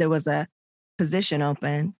I knew there was a position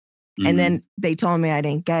open. And then they told me I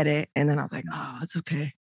didn't get it. And then I was like, oh, it's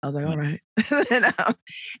okay. I was like, all right.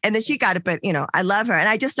 And then she got it, but I love her. And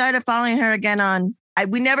I just started following her again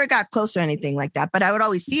we never got close or anything like that, but I would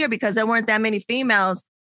always see her because there weren't that many females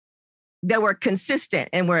that were consistent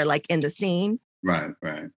and were like in the scene. Right.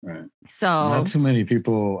 So not too many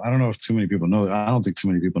people. I don't know if too many people know. I don't think too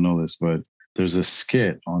many people know this, but there's a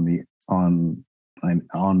skit on an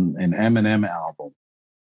Eminem album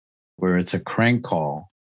where it's a crank call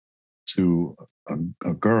to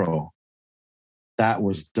a girl that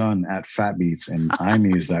was done at Fat Beats, and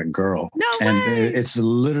Amy is that girl. No and way. It's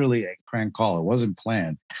literally a crank call. It wasn't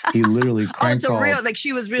planned. He literally crank called. It's a real, like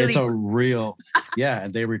she was really. It's a real, yeah.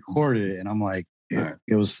 And they recorded it, and I'm like,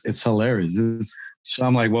 it's hilarious. So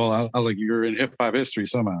I'm like, well, I was like, you're in hip hop history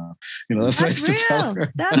somehow. That's what I used to tell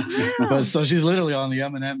her. That's real. But so she's literally on the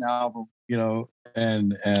Eminem album,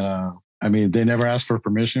 and I mean, they never asked for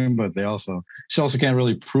permission, but she also can't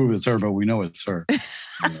really prove it's her, but we know it's her.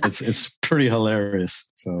 It's pretty hilarious.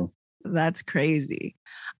 So that's crazy.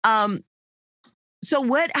 So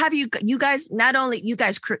what have you guys, not only you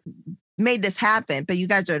guys made this happen, but you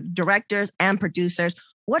guys are directors and producers.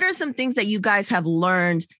 What are some things that you guys have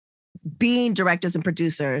learned being directors and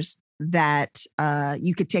producers that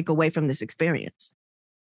you could take away from this experience?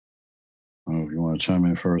 Oh, you want to chime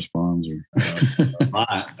in first, Bonds? A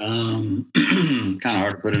lot. Kind of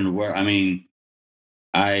hard to put into words. I mean,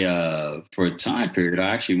 I for a time period, I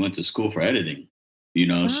actually went to school for editing.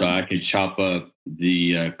 So I could chop up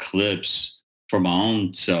the clips for my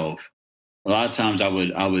own self. A lot of times, I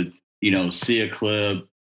would see a clip,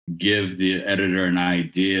 give the editor an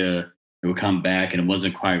idea, it would come back and it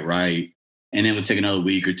wasn't quite right, and then it would take another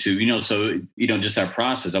week or two. So just that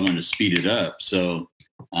process, I wanted to speed it up. So.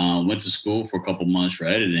 Went to school for a couple months for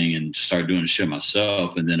editing and started doing the shit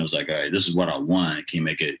myself. And then I was like, all right, this is what I want. Can you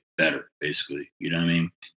make it better, basically? You know what I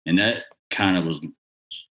mean? And that kind of was a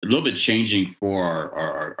little bit changing for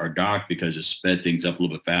our doc because it sped things up a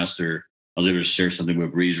little bit faster. I was able to share something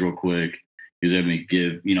with Breeze real quick. He was able to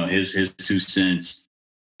give, his 2 cents.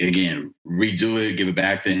 Again, redo it, give it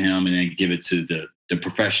back to him, and then give it to the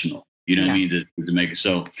professional. You know what I mean? To make it.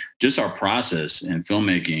 So just our process in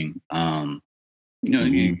filmmaking,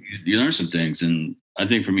 you learn some things. And I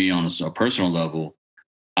think for me on a personal level,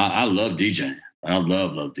 I love DJing. I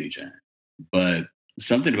love DJing. But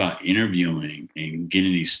something about interviewing and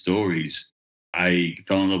getting these stories, I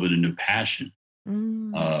fell in love with a new passion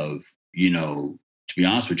of, to be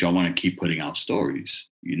honest with you, I want to keep putting out stories.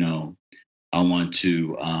 I want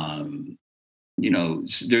to,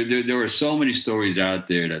 there are so many stories out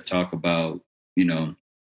there that talk about,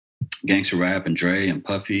 gangster rap and Dre and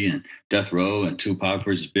Puffy and Death Row and Tupac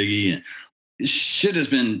versus Biggie, and shit has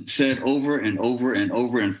been said over and over and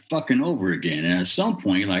over and fucking over again. And at some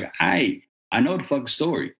point, like I know the fucking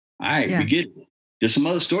story. We get it. There's some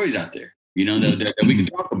other stories out there, that we can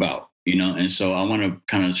talk about, and so I want to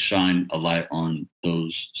kind of shine a light on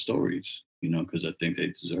those stories, because I think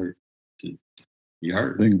they deserve to be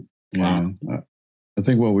heard. I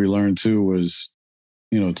think what we learned too was,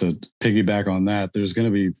 to piggyback on that, there's going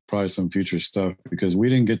to be probably some future stuff because we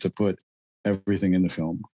didn't get to put everything in the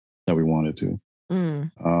film that we wanted to.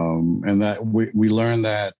 And that we learned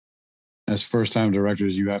that as first-time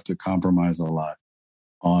directors, you have to compromise a lot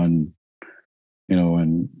on,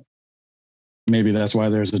 and maybe that's why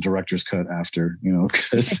there's a director's cut after,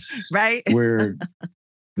 because right. where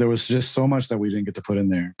there was just so much that we didn't get to put in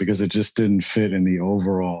there because it just didn't fit in the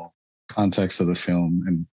overall context of the film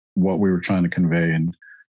and what we were trying to convey. And,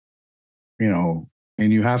 and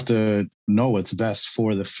you have to know what's best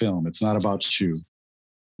for the film. It's not about you.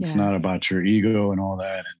 It's not about your ego and all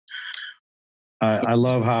that. And I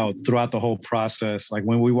love how throughout the whole process, like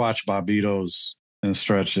when we watch Bobbito's and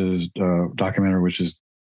Stretch's documentary,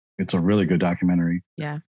 it's a really good documentary.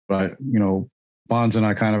 Yeah. But, Bonds and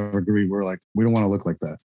I kind of agree. We're like, we don't want to look like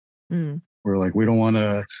that. We're like, we don't want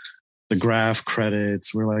the graph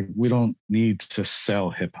credits. We're like, we don't need to sell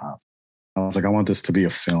hip hop. I was like, I want this to be a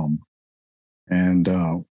film. And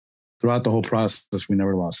throughout the whole process, we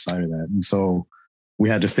never lost sight of that. And so we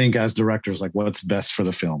had to think as directors, like what's best for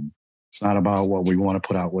the film. It's not about what we want to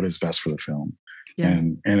put out, what is best for the film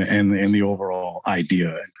and the overall idea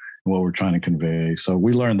and what we're trying to convey. So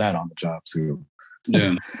we learned that on the job too.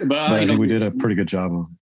 Yeah. But I think we did a pretty good job of it.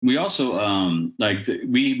 We also,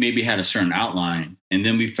 we maybe had a certain outline and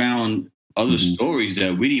then we found other stories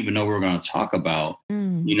that we didn't even know we were going to talk about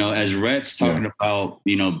you know, as Rhett's talking about,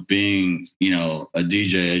 you know, being, you know, a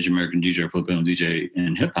DJ, Asian American DJ, Filipino DJ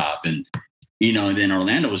in hip hop, and you know, and then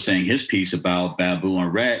Orlando was saying his piece about Babu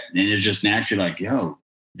and Rhett, and it's just naturally like, yo,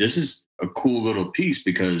 this is a cool little piece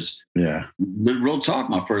because real talk,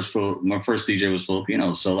 my first DJ was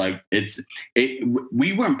Filipino, so like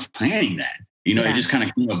we weren't planning that, you know, it just kind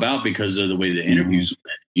of came about because of the way the interviews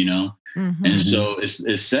went, you know, and so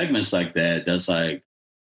it's segments like that that's like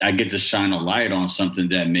I get to shine a light on something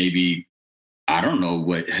that maybe I don't know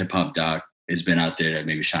what hip hop doc has been out there that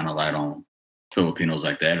maybe shine a light on Filipinos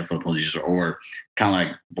like that, or Filipinos, or kind of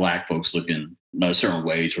like Black folks looking a certain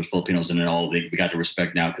way towards Filipinos, and then we got to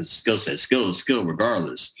respect now because skill is skill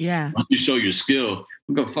regardless. Yeah. Once you show your skill,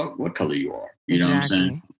 we go fuck what color you are. You know what I'm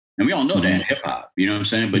saying? And we all know that in hip hop. You know what I'm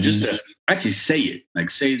saying? But just to actually say it, like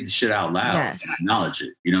say the shit out loud and acknowledge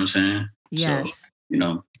it. You know what I'm saying? Yes. So, you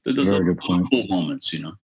know, those are cool moments. You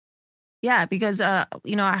know. Yeah, because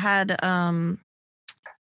you know, I had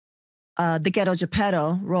the Ghetto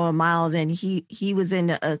Geppetto, Royal Miles, and he was in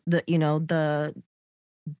the you know the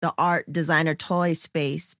art designer toy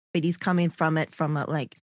space, but he's coming from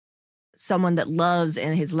like someone that loves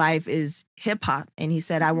and his life is hip hop, and he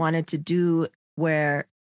said I wanted to do where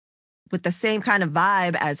with the same kind of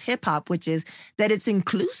vibe as hip hop, which is that it's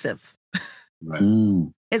inclusive.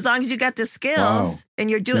 Right. As long as you got the skills and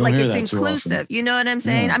you're doing like it's inclusive, you know what I'm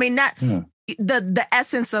saying? I mean, not the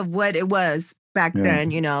essence of what it was back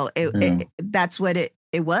then, you know, that's what it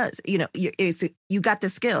was, you know, you got the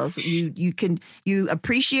skills, you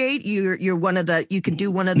appreciate, you're one of the, you can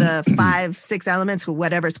do one of the 5-6 elements for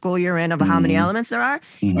whatever school you're in of how many elements there are.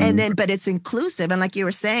 And then, but it's inclusive. And like you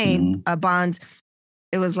were saying, Bonds,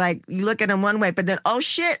 it was like, you look at them one way, but then, oh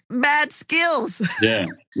shit, bad skills. Yeah.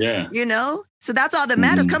 You know? So that's all that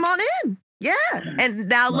matters. Come on in. Yeah. And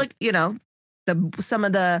now look, you know, some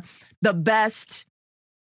of the best,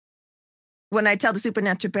 when I tell the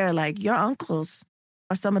Supernatural Bear, like, your uncles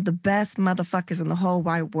are some of the best motherfuckers in the whole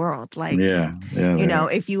wide world. Like, you know,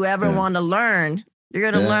 if you ever want to learn,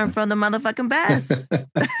 you're going to learn from the motherfucking best.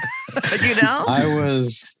 You know?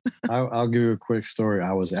 I'll give you a quick story.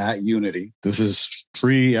 I was at Unity. This is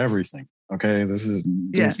pre everything. Okay. This is,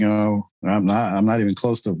 you know, I'm not even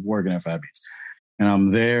close to working at Fat Beats. And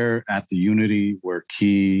I'm there at the Unity where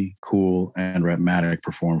Key, Cool, and Rhettmatic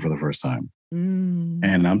performed for the first time.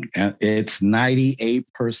 And it's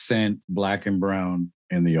 98% Black and brown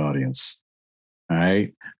in the audience. All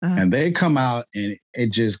right. And they come out and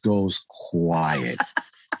it just goes quiet.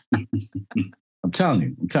 I'm telling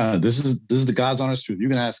you, this is the God's honest truth. You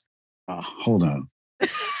can ask, hold on.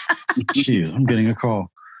 Jeez, I'm getting a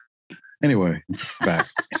call. Anyway, back.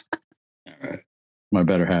 All right. My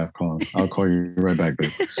better half calling. I'll call you right back,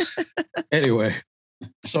 babe. Anyway,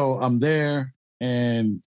 so I'm there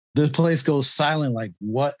and the place goes silent. Like,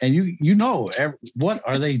 what? And you know, what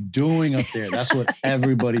are they doing up there? That's what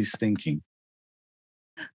everybody's thinking.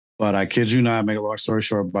 But I kid you not, make a long story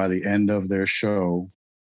short, by the end of their show,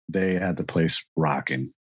 they had the place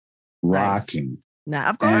rocking. Now,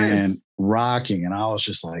 of course. And rocking. And I was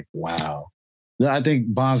just like, wow. I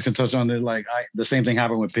think Bonds can touch on it. Like the same thing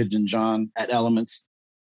happened with Pigeon John at Elements.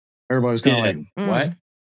 Everybody was kind of like, what?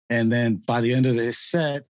 And then by the end of this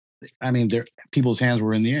set, I mean, people's hands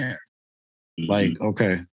were in the air. Like,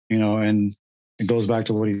 okay, you know, and it goes back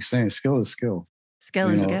to what he's saying. Skill is skill. Skill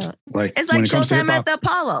is skill. Like, it's like Showtime at the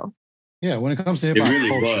Apollo. Yeah, when it comes to hip hop,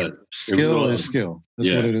 really skill is skill.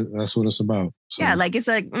 That's what it's about. So. Yeah, like it's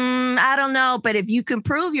like, I don't know, but if you can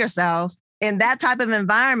prove yourself in that type of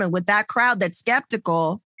environment with that crowd that's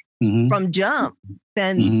skeptical from jump,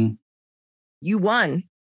 then you won.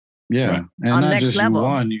 Yeah, right. And on not next just level. You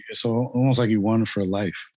won. It's almost like you won for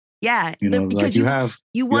life. Yeah, you know, because like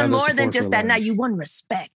you won more than just that. Now you won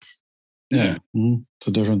respect. Yeah, it's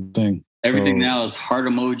a different thing. Everything now is heart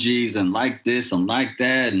emojis and like this and like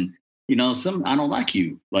that, and you know, I don't like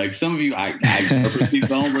you. Like some of you, I purposely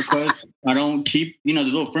don't request. I don't keep, you know,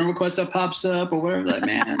 the little friend request that pops up or whatever. Like,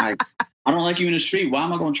 man, I don't like you in the street. Why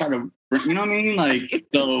am I going to try to, you know what I mean? Like,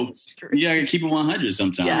 so yeah, I can keep it 100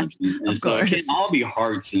 sometimes. Yeah, and so it can't all be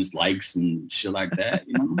hearts and likes and shit like that.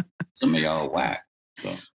 You know, some of y'all are whack.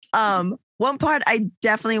 So, one part I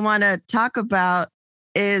definitely want to talk about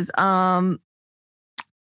is, I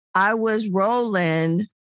was rolling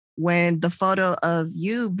when the photo of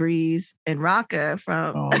you, Breeze, and Rocka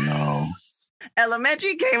from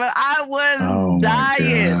Elementary came up. I was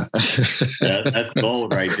dying. That's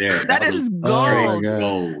gold right there. That is gold.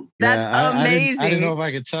 Gold. That's amazing. I didn't know if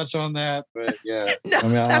I could touch on that, but yeah. No, I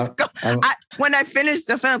mean, that's gold. When I finished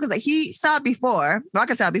the film, because he saw it before,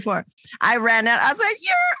 Rocka saw it before, I ran out. I was like,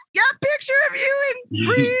 your picture of you and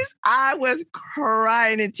Breeze. I was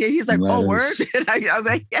crying in tears. He's like, oh, word? And I was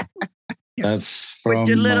like, yeah. That's from with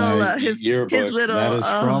your little, my yearbook. His little, that is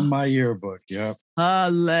from my yearbook. Yep.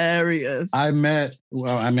 Hilarious. I've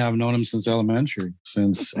known him since elementary,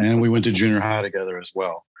 and we went to junior high together as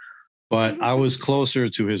well. But I was closer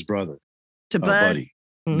to his brother, to Buddy.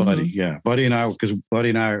 Mm-hmm. Buddy, yeah, Buddy and I, because Buddy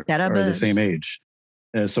and I are the same age,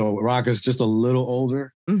 and so Rocka's just a little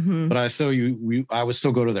older. Mm-hmm. But I would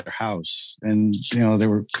still go to their house, and they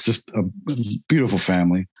were just a beautiful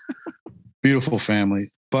family, beautiful family.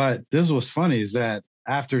 But this was funny is that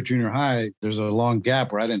after junior high, there's a long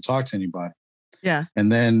gap where I didn't talk to anybody. Yeah. And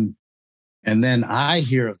then I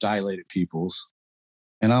hear of Dilated Peoples,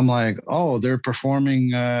 and I'm like, oh, they're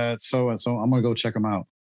performing so and so. I'm gonna go check them out.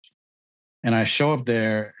 And I show up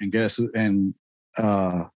there, and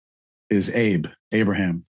is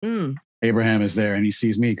Abraham. Abraham is there, and he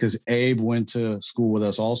sees me because Abe went to school with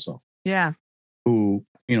us also. Yeah. Who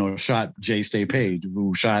shot J. Stay Page,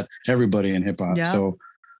 who shot everybody in hip hop. Yeah. So.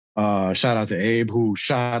 Shout out to Abe who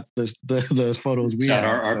shot the photos we shot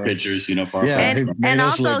had. Our pictures, for and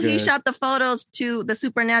also he shot the photos to the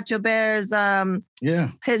Supernatural Bears.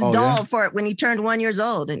 His doll for it when he turned 1 year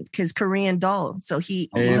old, and his Korean doll. So he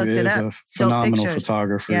hooked it up. A phenomenal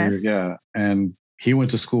photographer. Yes. Yeah, and he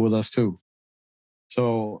went to school with us too.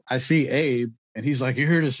 So I see Abe, and he's like,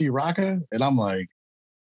 "You're here to see Rocka?" And I'm like,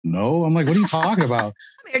 "No." I'm like, "What are you talking about?"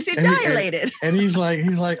 I'm here to see Dilated. And he's like,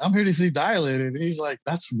 "I'm here to see Dilated." And he's like,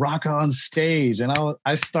 "That's Rocka on stage." And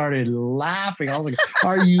I started laughing. I was like,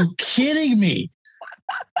 "Are you kidding me?"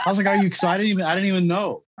 I was like, "Are you?" So I didn't even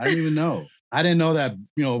know. I didn't know that,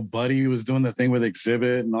 Buddy was doing the thing with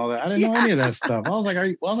Exhibit and all that. I didn't know any of that stuff. I was like,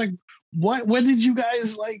 what? When did you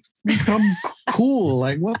guys become cool?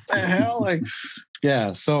 Like, what the hell? Like,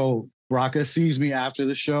 yeah. So Rocka sees me after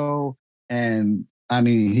the show, and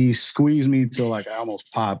he squeezed me till I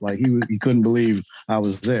almost popped. Like he couldn't believe I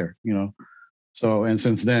was there, So, and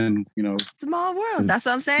since then, small world. That's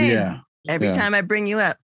what I'm saying. Yeah. Every time I bring you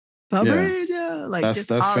up, Fabrizio, that's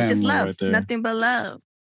just love, right there. Nothing but love.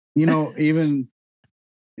 Even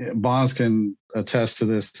Bonds can attest to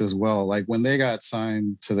this as well. Like when they got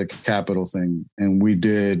signed to the Capitol thing, and we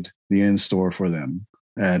did the in-store for them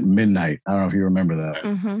at midnight. I don't know if you remember that.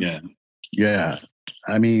 Mm-hmm. Yeah. Yeah.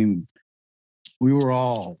 We were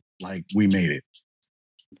all like, we made it.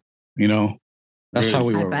 That's how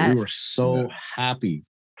we were. We were so happy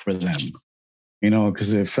for them,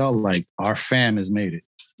 because it felt like our fam has made it.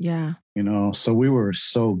 Yeah. So we were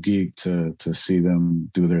so geeked to see them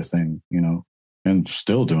do their thing, and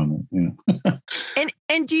still doing it,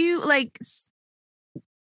 And do you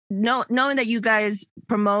knowing that you guys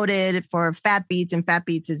promoted for Fat Beats, and Fat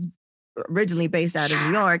Beats is originally based out of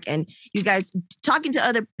New York, and you guys talking to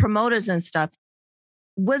other promoters and stuff,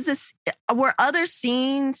 were other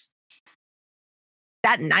scenes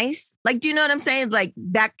that nice? Like, do you know what I'm saying? Like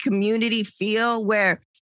that community feel where,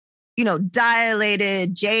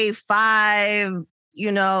 Dilated, J5,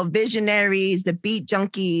 Visionaries, the Beat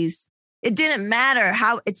Junkies. It didn't matter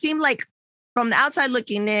how, it seemed like from the outside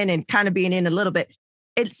looking in and kind of being in a little bit,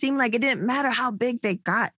 it seemed like it didn't matter how big they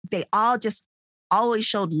got. They all just always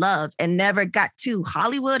showed love and never got too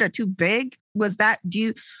Hollywood or too big. Was that,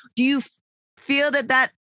 do you feel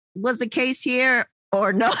that was the case here,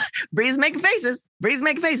 or no? Breeze making faces. And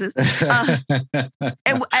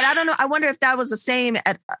I don't know. I wonder if that was the same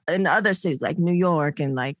in other cities like New York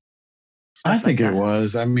and I think it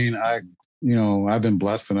was. I've been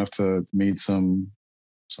blessed enough to meet some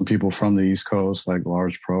people from the East Coast, like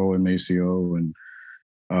Large Pro and Maceo and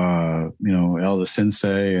El the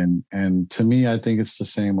Sensei, and to me, I think it's the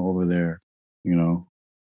same over there.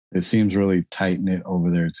 It seems really tight knit over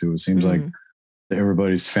there too. It seems like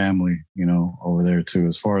everybody's family, over there too,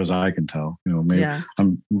 as far as I can tell. Maybe I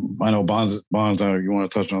know Bonds. You want to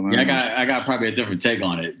touch on that? Yeah, I got probably a different take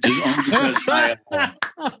on it. Just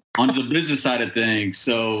on the business side of things.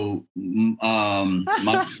 So,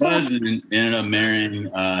 my cousin ended up marrying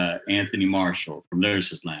Anthony Marshall from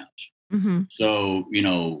Lyricist Lounge. Mm-hmm. So,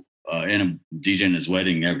 and DJing his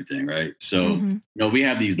wedding and everything, right? So, we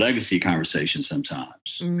have these legacy conversations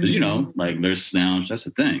sometimes because, like Lyricist Lounge, that's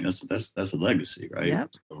a thing. That's a legacy, right? Yep.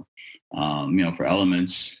 So, for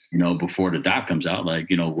Elements, before the doc comes out,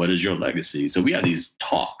 what is your legacy? So we have these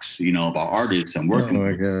talks, about artists and working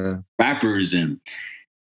with rappers, and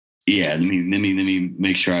Yeah, let me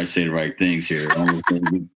make sure I say the right things here. I don't want to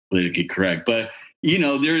be politically correct, but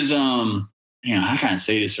there's how can I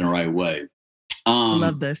say this in the right way? I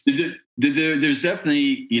love this. There's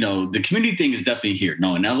definitely the community thing is definitely here.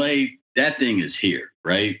 No, in LA, that thing is here,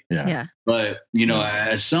 right? Yeah. But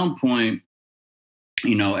at some point,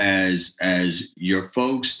 as your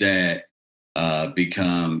folks that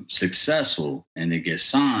become successful and they get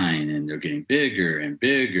signed and they're getting bigger and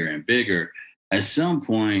bigger and bigger. At some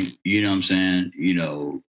point, you know what I'm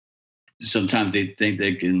saying, sometimes they think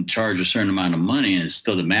they can charge a certain amount of money and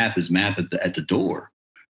still the math is math at the door,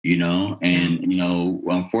 and,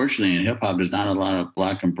 unfortunately in hip hop, there's not a lot of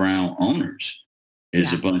Black and brown owners.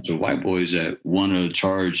 There's a bunch of white boys that want to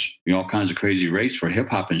charge all kinds of crazy rates for hip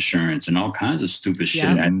hop insurance and all kinds of stupid shit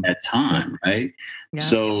at that time, right? Yeah.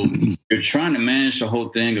 So you're trying to manage the whole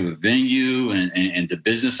thing of a venue and the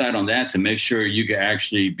business side on that to make sure you can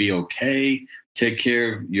actually be okay, take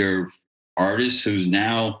care of your artist who's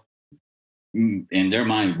now in their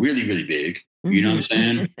mind really, really big. You know what I'm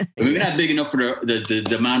saying? Maybe not big enough for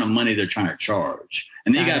the amount of money they're trying to charge.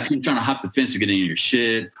 And then you got people trying to hop the fence to get in your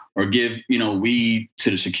shit or give, weed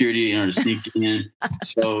to the security to sneak in.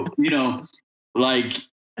 So, we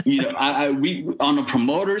on the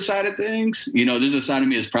promoter side of things, there's a side of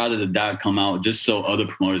me that's proud of the doc come out just so other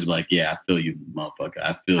promoters be like, yeah, I feel you, motherfucker.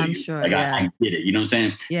 I feel you. Sure, like, I get it. You know what I'm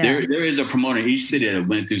saying? Yeah. There is a promoter in each city that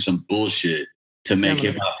went through some bullshit to make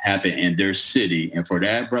hip hop happen in their city. And for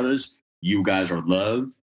that, brothers, you guys are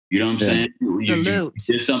loved. You know what I'm saying? You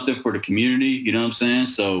did something for the community. You know what I'm saying?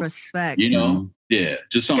 So respect.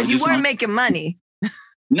 Just because you weren't making money.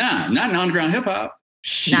 Nah, not in underground hip hop.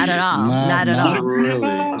 Not at all. Not at all.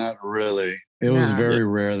 Not really. It was very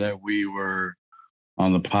rare that we were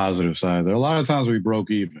on the positive side. There are a lot of times we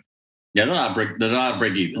broke even. Yeah, there's a lot of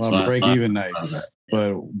break even. A lot of break even nights.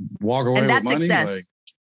 But walk away and with that's money, success,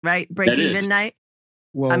 right? Break even night.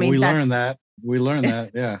 Well, we learned that. We learned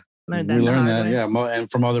that. Yeah. We learned that. Yeah. And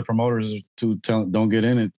from other promoters to tell, don't get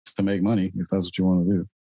in it to make money if that's what you want to do.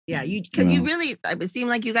 Yeah, because you really, it seemed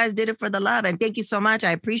like you guys did it for the love. And thank you so much.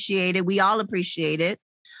 I appreciate it. We all appreciate it.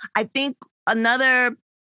 I think another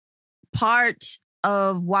part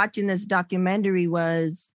of watching this documentary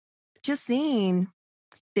was just seeing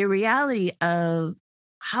the reality of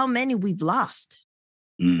how many we've lost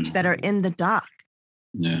that are in the doc.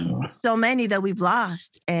 Yeah. So many that we've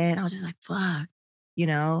lost. And I was just like, fuck,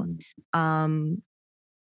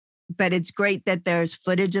 but it's great that there's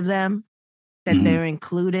footage of them, that they're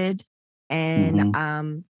included, and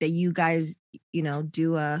that you guys,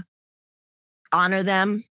 do honor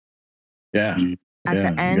them. Yeah. At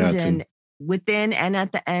the end and within and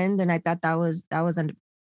at the end. And I thought that was a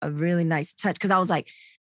really nice touch, because I was like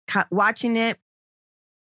watching it,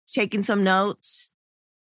 taking some notes,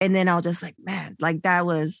 and then I was just like, man, like that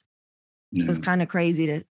was it was kind of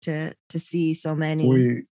crazy to see so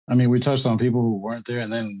many. We touched on people who weren't there,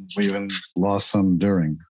 and then we even lost some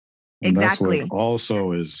during. And exactly. That's what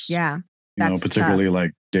also is, tough. particularly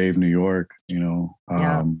like Dave New York,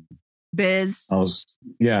 Biz. Biz.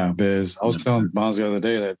 I was telling Bonds the other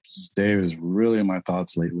day that Dave is really in my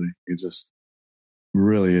thoughts lately. He just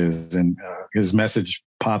really is. And his message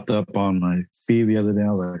popped up on my feed the other day. I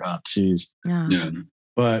was like, oh, geez. Yeah.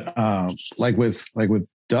 But like with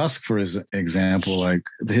Dusk, for his example, like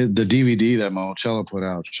the DVD that Moncello put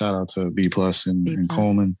out, shout out to B+ and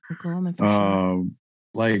Coleman. Coleman, for sure.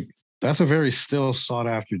 Like that's a very still sought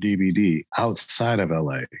after DVD outside of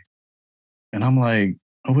LA. And I'm like,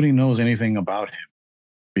 nobody knows anything about him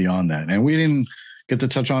beyond that. And we didn't get to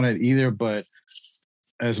touch on it either, but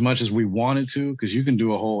as much as we wanted to, because you can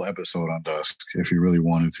do a whole episode on Dusk if you really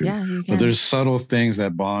wanted to. Yeah, you can. But there's subtle things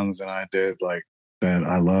that Bonds and I did, like that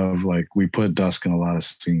I love. Like we put Dusk in a lot of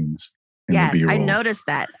scenes. Yes, I noticed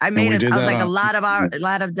that. I made it. I was like a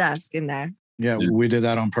lot of Dusk in there. Yeah, we did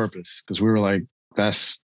that on purpose because we were like,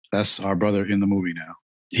 that's our brother in the movie now.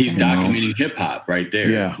 He's documenting hip hop right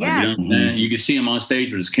there. Yeah. You can see him on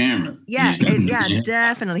stage with his camera. Yeah,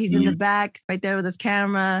 definitely. He's in the back right there with his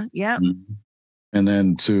camera. Yep. And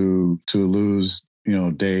then to lose,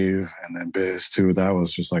 Dave and then Biz too, that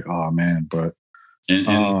was just like, oh man. But and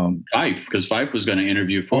Phife, because Phife was going to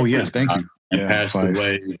interview for thank you. And passed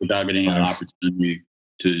away without getting an opportunity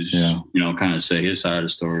to kind of say his side of the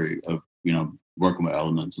story of working with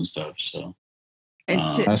Elements and stuff. So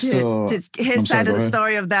and to his side of the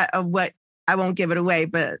story of what I won't give it away,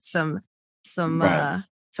 but some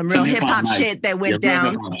real hip hop shit that went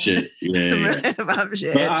down. Some real hip hop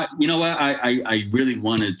shit. But you know what? I really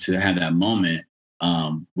wanted to have that moment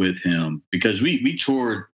with him because we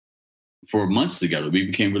toured for months together. We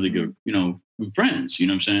became really good, friends. You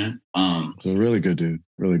know what I'm saying? It's a really good dude.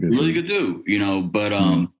 Really good dude. You know, but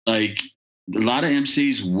like a lot of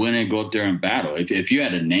MCs wouldn't go up there and battle if you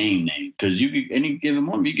had a name, because you could, any given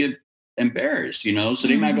moment you get embarrassed. You know, so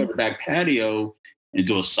they might go to the back patio and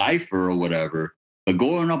do a cipher or whatever, but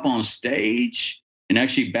going up on stage and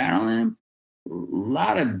actually battling, a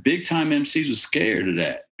lot of big time MCs were scared of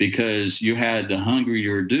that because you had the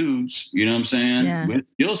hungrier dudes, you know what I'm saying, with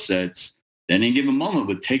skill sets that in a given moment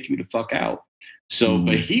would take you the fuck out. So,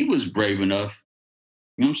 but he was brave enough,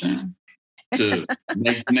 you know what I'm saying, to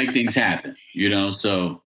make things happen, you know.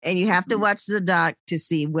 So, and you have to watch the doc to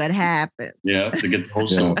see what happens. Yeah, to get the whole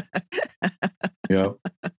story.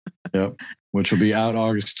 Yep. Which will be out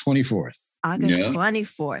August 24th. August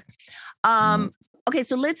 24th. Okay,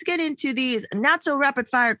 so let's get into these not so rapid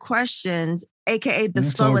fire questions, aka the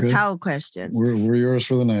slowest how questions. We're yours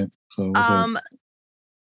for the night. So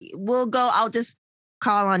we'll go. I'll just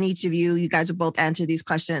call on each of you. You guys will both answer these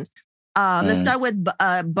questions. Let's start with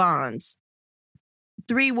Bonds.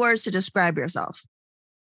 3 words to describe yourself.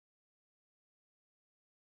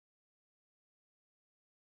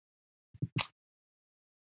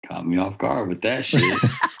 Caught me off guard with that shit.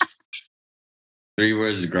 3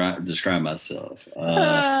 words to describe myself.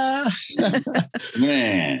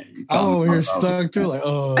 Man, I'm over here stuck too. Like,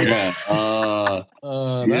 that's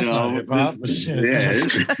not hip hop. That's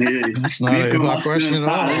not a hip hop question at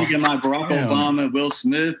all. Let me get my Barack Obama, Will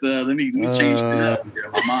Smith. Let me change it up.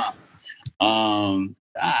 My mom.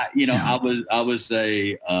 I would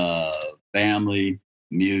say family,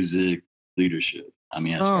 music, leadership. I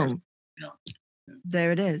mean, as far as,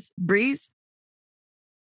 there it is. Breeze.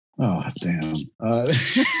 Oh, damn.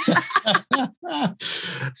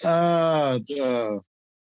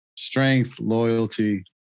 Strength, loyalty,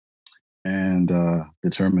 and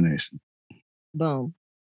determination. Boom.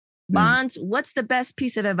 Bonds, what's the best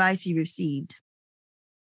piece of advice you received?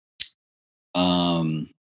 No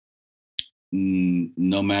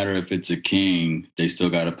matter if it's a king, they still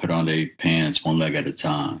got to put on their pants one leg at a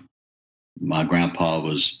time. My grandpa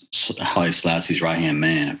was Haile Selassie's right-hand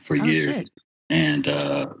man for years. Shit. And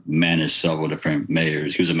managed several different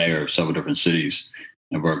mayors. He was a mayor of several different cities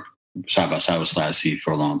and worked side by side with Selassie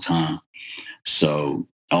for a long time. So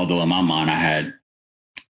although in my mind I had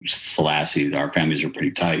Selassie, our families were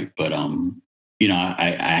pretty tight, but I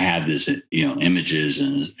had this, images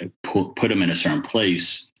and put him in a certain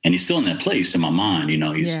place, and he's still in that place in my mind.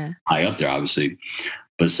 He's high up there, obviously,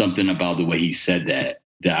 but something about the way he said that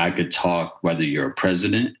I could talk, whether you're a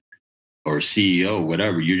president or CEO,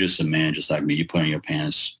 whatever, you're just a man just like me. You put on your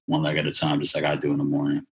pants one leg at a time, just like I do in the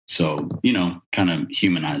morning. So, kind of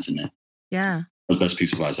humanizing it. Yeah. The best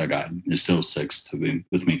piece of advice I got. It still sticks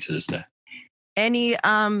with me to this day. Any,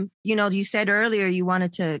 you said earlier you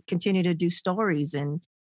wanted to continue to do stories and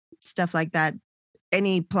stuff like that.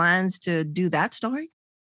 Any plans to do that story?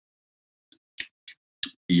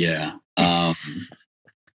 Yeah.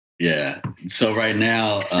 Yeah. So right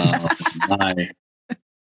now,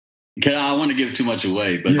 because I want to give too much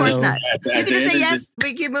away, but of course not. You can just say yes.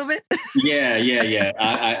 We keep moving. Yeah.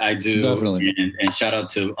 I do. Definitely. And shout out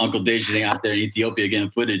to Uncle Dejanay out there in Ethiopia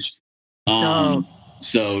getting footage.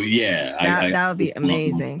 So yeah, that would be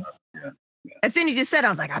amazing. Yeah. As soon as you said, I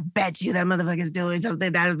was like, I bet you that motherfucker's doing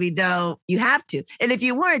something that would be dope. You have to, and if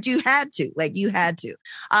you weren't, you had to. Like you had to.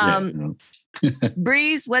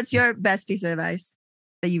 Breeze, what's your best piece of advice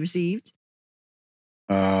that you received?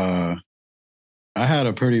 I had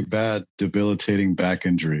a pretty bad, debilitating back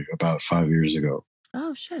injury about 5 years ago.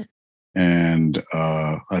 Oh, shit. And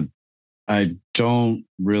I don't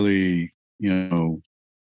really,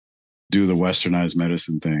 do the westernized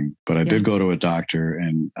medicine thing, but I did go to a doctor,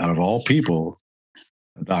 and out of all people,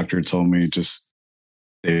 the doctor told me just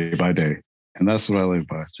day by day. And that's what I live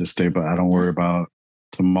by. Just day by. I don't worry about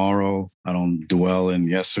tomorrow. I don't dwell in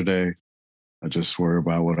yesterday. I just worry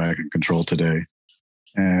about what I can control today.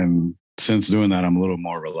 And since doing that, I'm a little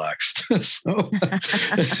more relaxed. So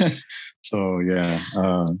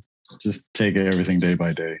just take everything day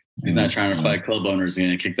by day. He's not trying to fight club owners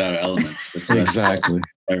and get kicked out of Elements. Exactly.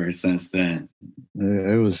 Ever since then.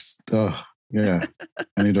 It was, I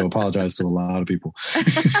need to apologize to a lot of people.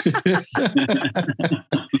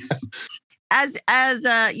 As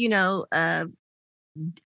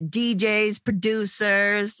DJs,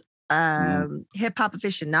 producers, hip hop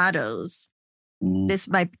aficionados, this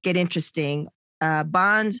might get interesting.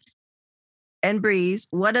 Bonds and Breeze,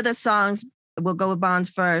 what are the songs? We'll go with Bonds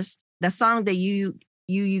first. The song that you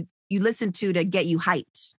listen to get you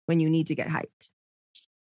hyped when you need to get hyped,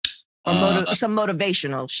 or some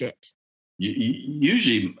motivational shit.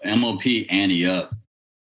 Usually MOP Annie Up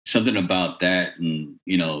something about that, and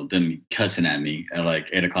them cussing at me at like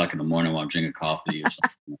 8 o'clock in the morning while I'm drinking coffee or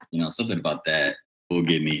something. Something about that will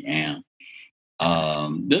get me amped.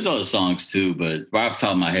 There's other songs too, but right off the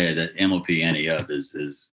top of my head, that MOP Annie Up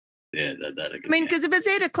is yeah. That I mean, because if it's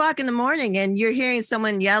 8 o'clock in the morning and you're hearing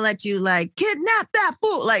someone yell at you like "kidnap that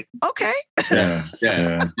fool," like, okay, yeah.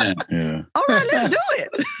 All right, let's do it.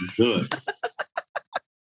 Do it.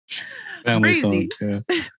 Family song. Yeah.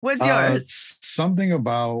 What's yours? Something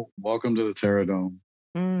about "Welcome to the Terror Dome."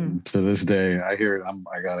 To this day, I hear it.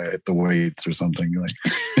 I gotta hit the weights or something like,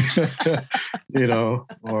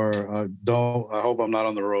 or don't. I hope I'm not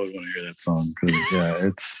on the road when I hear that song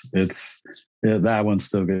because it's that one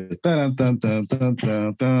still goes dun, dun, dun, dun,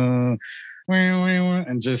 dun, dun,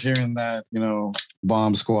 and just hearing that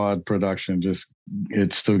Bomb Squad production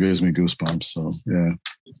it still gives me goosebumps. So yeah.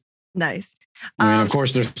 Nice. I mean, of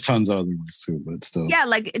course, there's tons of other ones too, but still. Yeah,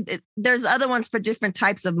 like there's other ones for different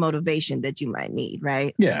types of motivation that you might need,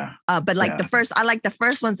 right? Yeah. But like I like the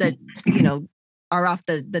first ones that, are off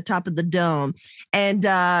the top of the dome. And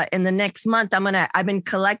in the next month, I've been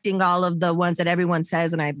collecting all of the ones that everyone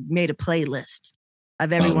says, and I made a playlist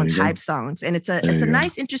of everyone's hype songs. And it's a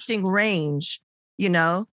nice, interesting range,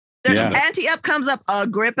 Anti-Up comes up a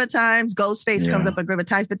grip of times. Ghostface comes up a grip of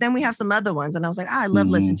times. But then we have some other ones. And I was like, I love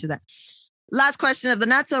listening to that. Last question of the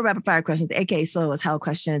not so rapid fire questions, aka Soil as Hell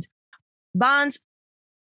questions. Bonds,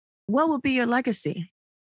 what will be your legacy?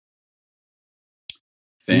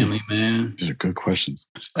 Family, man. These are good questions.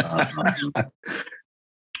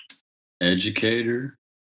 Educator.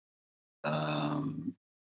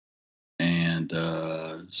 And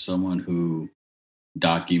someone who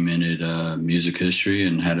documented music history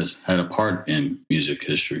and had a part in music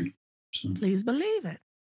history. So. Please believe it.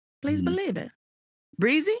 Please believe it.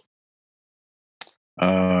 Breezy?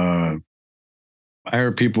 I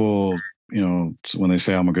heard people, when they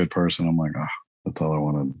say I'm a good person, I'm like, that's all I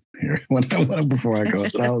want to hear before I go.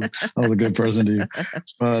 That was a good person to you.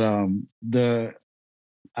 But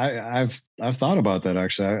I've thought about that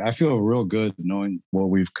actually. I feel real good knowing what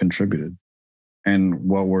we've contributed and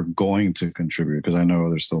what we're going to contribute, because I know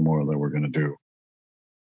there's still more that we're going to do.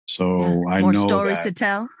 So I know more stories to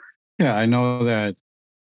tell. Yeah, I know that.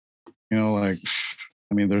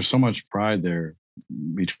 There's so much pride there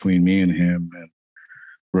between me and him and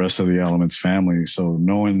the rest of the Elements family. So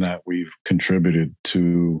knowing that we've contributed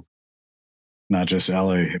to not just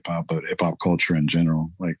LA hip hop, but hip hop culture in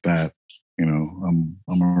general, like that, I'm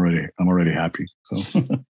already happy. So,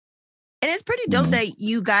 and it's pretty dope that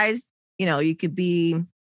you guys, you could be,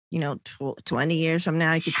 20 years from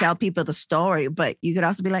now, you could tell people the story, but you could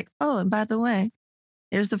also be like, oh, and by the way,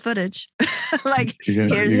 here's the footage. Here's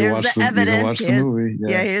the evidence.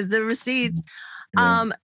 Here's the receipts. Yeah.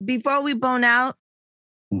 Before we bone out,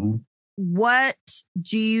 what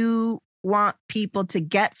do you want people to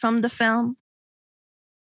get from the film?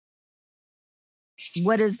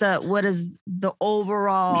 What is the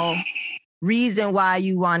overall reason why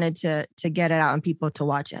you wanted to get it out and people to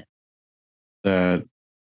watch it?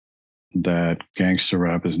 That gangster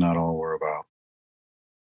rap is not all we're about.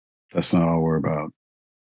 That's not all we're about.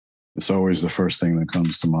 It's always the first thing that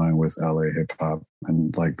comes to mind with LA hip hop.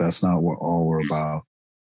 And that's not all we're about.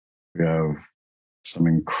 We have some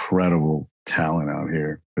incredible talent out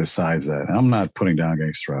here besides that. And I'm not putting down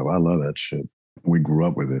gangster rap. I love that shit. We grew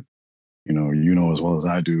up with it. As well as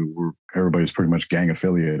I do, everybody's pretty much gang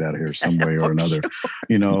affiliated out here some way or another.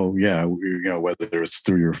 Whether it's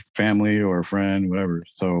through your family or a friend, whatever.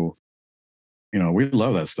 So, we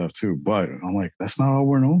love that stuff too. But I'm like, that's not all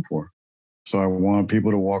we're known for. So I want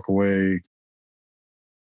people to walk away,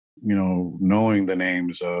 knowing the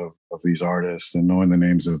names of these artists and knowing the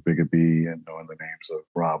names of Bigga B and knowing the names of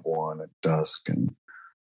Rob One and Dusk. And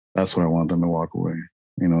that's what I want them to walk away,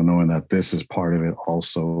 knowing that this is part of it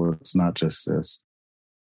also. It's not just this,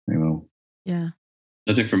 Yeah.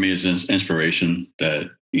 I think for me it's inspiration that,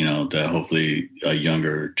 that hopefully a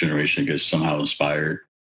younger generation gets somehow inspired,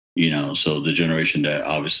 so the generation that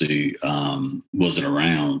obviously wasn't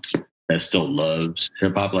around that still loves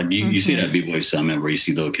hip hop. Like you see that B-Boy Summit where you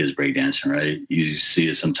see little kids breakdancing, right? You see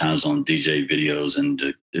it sometimes on DJ videos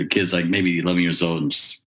and the kids like maybe 11 years old and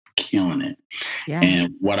just killing it. Yeah.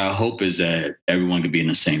 And what I hope is that everyone could be in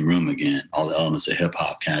the same room again. All the elements of hip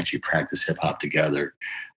hop can actually practice hip hop together.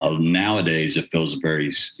 Nowadays, it feels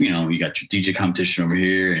very, you got your DJ competition over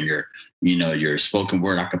here and your spoken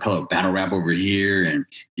word acapella battle rap over here. And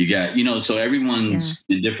you got, so everyone's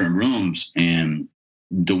in different rooms. And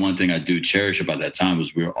the one thing I do cherish about that time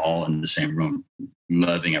was we were all in the same room,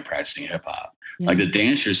 loving and practicing hip hop. Like the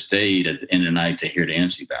dancers stayed at the end of the night to hear the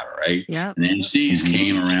MC battle, right? Yeah. And the MCs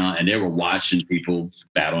came around and they were watching people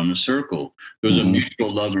battle in a circle. There was a mutual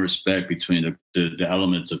love and respect between the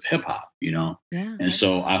elements of hip hop, you know? Yeah. And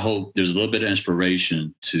so I hope there's a little bit of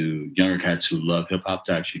inspiration to younger cats who love hip hop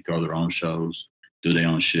to actually throw their own shows, do their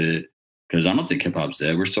own shit. Because I don't think hip hop's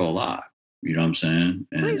dead. We're still alive. You know what I'm saying?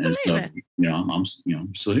 Please believe it. You know, I'm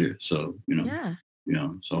still here. So,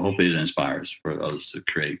 so hopefully it inspires for others to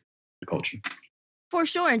create the culture. For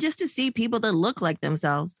sure. And just to see people that look like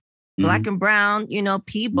themselves, Black and brown,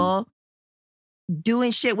 people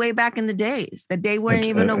doing shit way back in the days that they weren't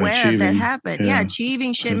even aware of that happened. Yeah,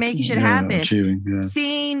 achieving shit, making shit happen.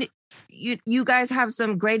 Seeing you guys have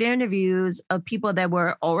some great interviews of people that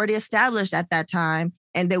were already established at that time.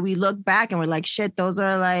 And that we look back and we're like, shit, those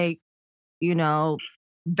are like,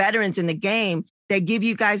 veterans in the game. They give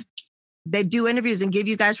you guys, they do interviews and give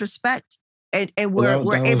you guys respect. And we're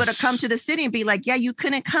able to come to the city and be like, yeah, you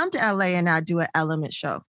couldn't come to LA and not do an Element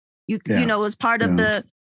show. It was part of the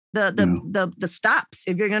stops.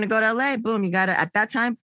 If you're going to go to LA, boom, you got to, at that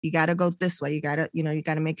time, you got to go this way. You got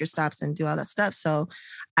to make your stops and do all that stuff. So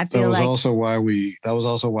I feel that was also why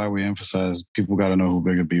we emphasized people got to know who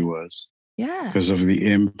Bigger B was. Yeah. Because of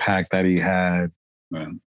the impact that he had. Right.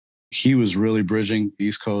 He was really bridging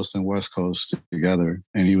East Coast and West Coast together.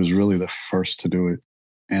 And he was really the first to do it.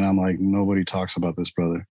 And I'm like, nobody talks about this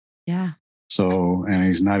brother. Yeah. So, and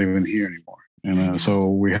he's not even here anymore. And so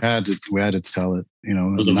we had to tell it,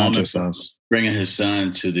 not just us. Bringing his son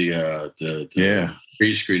to the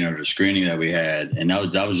pre-screen or the screening that we had. And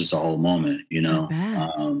that was just a whole moment,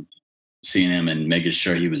 seeing him and making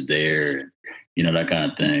sure he was there, that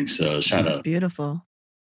kind of thing. So shout out. It's beautiful.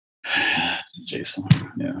 Jason.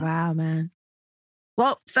 Yeah. Wow, man.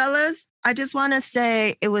 Well, fellas, I just want to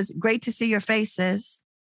say it was great to see your faces.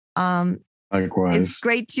 Likewise. It's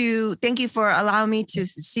great thank you for allowing me to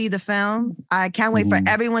see the film. I can't wait for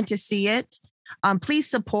everyone to see it. Please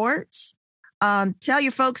support. Tell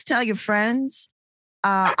your folks, tell your friends.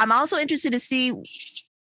 I'm also interested to see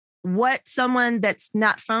what someone that's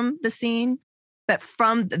not from the scene, but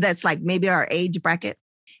that's like maybe our age bracket,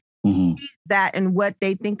 that and what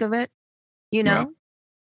they think of it,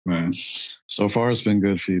 Right. So far, it's been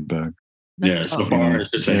good feedback. So far,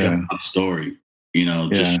 it's just a story.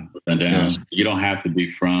 Just and then you don't have to be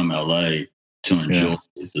from LA to enjoy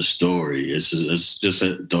the story. It's just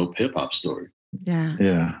a dope hip hop story. Yeah.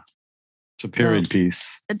 Yeah. It's a period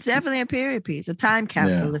piece. It's definitely a period piece, a time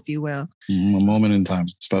capsule, if you will. A moment in time,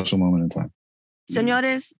 special moment in time.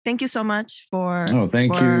 Señores, thank you so much for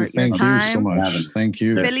thank you so much. Thank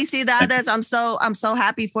you. Felicidades. I'm so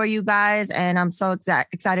happy for you guys, and I'm so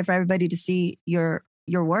excited for everybody to see your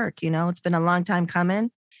work. It's been a long time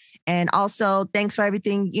coming. And also, thanks for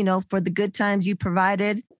everything, for the good times you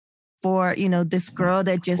provided for, this girl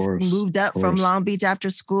that just moved up from Long Beach after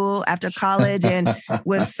college and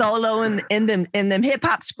was solo in them hip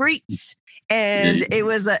hop streets. And it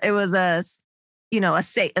was a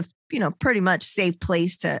safe, pretty much safe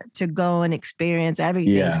place to go and experience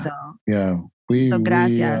everything. Yeah. So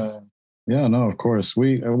gracias. Of course.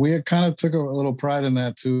 We had kind of took a little pride in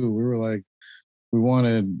that too. We were like, we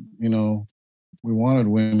wanted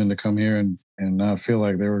women to come here and not feel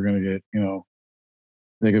like they were going to get,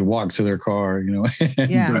 they could walk to their car, or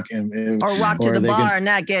walk to the bar and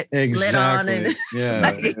not get slid on. And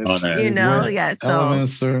so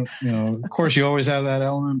elements are, of course you always have that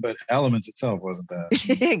element, but Elements itself wasn't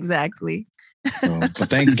that. Exactly. But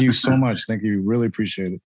thank you so much. Thank you. Really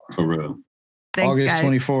appreciate it. For real. Thanks, August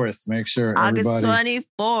 24th. Make sure August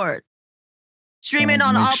 24th. Streaming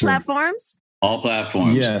on all platforms? All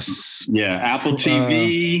platforms. Yes. Yeah. Apple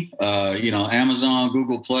TV, Amazon,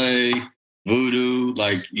 Google Play, Vudu,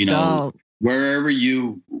 wherever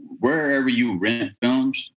you rent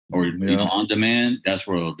films or, on demand, that's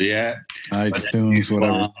where it'll be at. iTunes,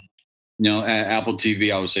 whatever. At Apple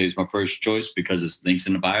TV, I would say is my first choice because it's links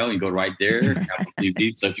in the bio. You go right there, Apple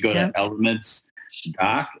TV. So if you go to Elements DOC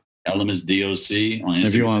on Instagram.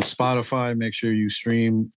 If you're on Spotify, make sure you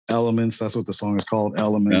stream Elements. That's what the song is called,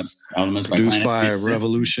 Elements. Yep. Elements produced by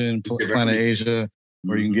Revolution, Planet Asia,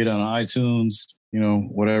 or you can get it on iTunes,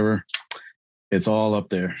 whatever. It's all up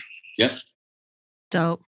there. Yep.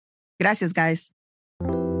 Dope. Gracias, guys.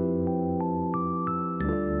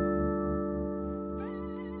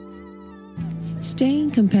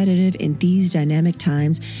 Staying competitive in these dynamic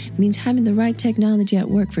times means having the right technology at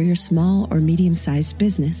work for your small or medium-sized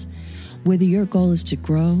business. Whether your goal is to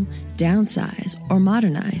grow, downsize, or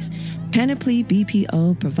modernize, Panoply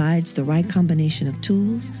BPO provides the right combination of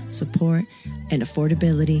tools, support, and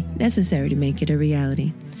affordability necessary to make it a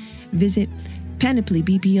reality. Visit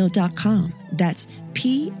PanoplyBPO.com. That's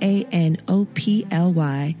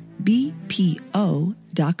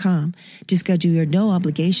PANOPLYBPO.com to schedule your no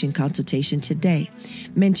obligation consultation today.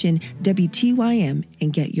 Mention WTYM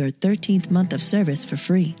and get your 13th month of service for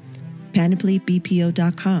free.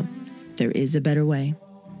 PanoplyBPO.com. There is a better way.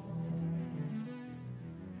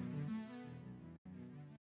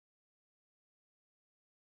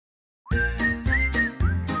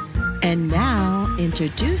 And now,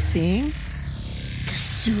 introducing the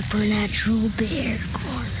Supernatural Bear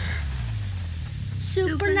Corner.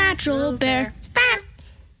 Supernatural Bear.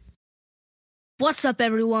 What's up,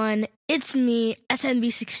 everyone? It's me,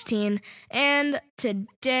 SNB16, and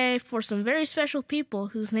today for some very special people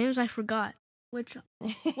whose names I forgot. What are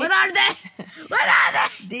they? What are they?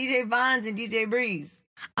 DJ Bonds and DJ Breeze.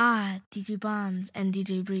 DJ Bonds and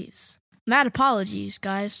DJ Breeze. Mad apologies,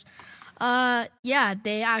 guys.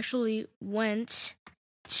 They actually went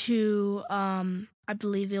to, I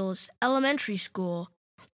believe it was elementary school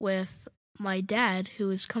with my dad, who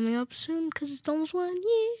is coming up soon because it's almost 1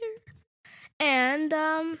 year. And,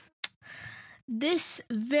 this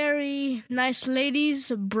very nice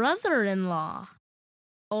lady's brother-in-law,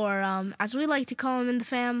 or, as we like to call him in the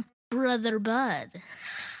fam, Brother Bud.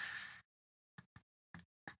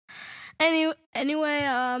 Anyway,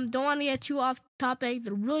 don't want to get too off topic.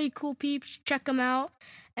 They're really cool peeps. Check them out.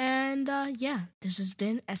 And, this has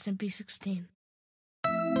been SMP16.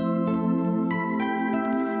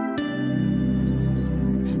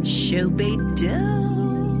 Shoo-be-doo.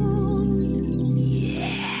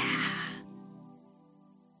 Yeah.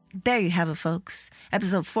 There you have it, folks.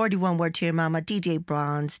 Episode 41, Word to Your Mama, DJ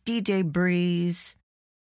Bronze, DJ Breeze.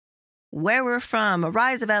 Where We're From, A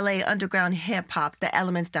Rise of LA Underground Hip Hop, The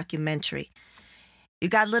Elements documentary. You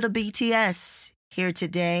got little BTS here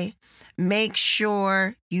today. Make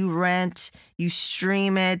sure you rent, you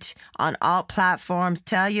stream it on all platforms.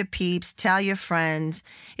 Tell your peeps, tell your friends.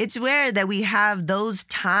 It's rare that we have those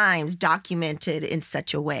times documented in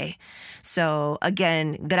such a way. So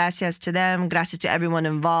again, gracias to them, gracias to everyone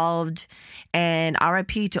involved, and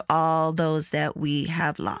RIP to all those that we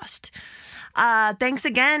have lost. Thanks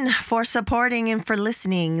again for supporting and for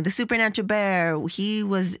listening. The Supernatural Bear, he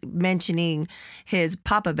was mentioning his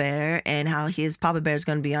Papa Bear and how his Papa Bear is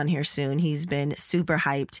going to be on here soon. He's been super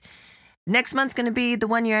hyped. Next month's going to be the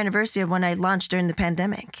 1 year anniversary of when I launched during the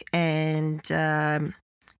pandemic. And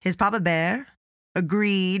his Papa Bear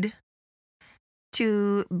agreed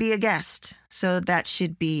to be a guest. So that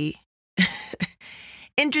should be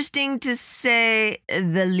interesting to say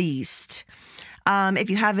the least. If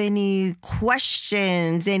you have any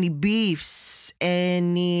questions, any beefs,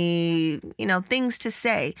 any, things to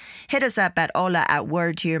say, hit us up at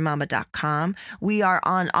hola@wordtoyourmama.com. We are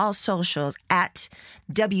on all socials at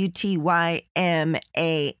WTYMAMA.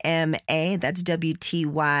 That's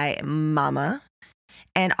WTY Mama.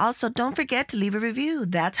 And also, don't forget to leave a review.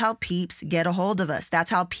 That's how peeps get a hold of us.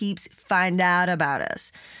 That's how peeps find out about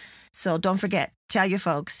us. So don't forget, tell your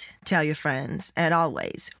folks, tell your friends, and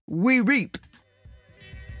always, we reap.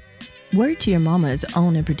 Word to Your Mama is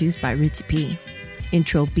owned and produced by Ritzy P.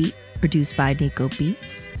 Intro beat produced by Nico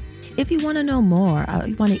Beats. If you want to know more,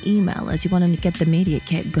 you want to email us, you want to get the media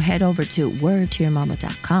kit, go head over to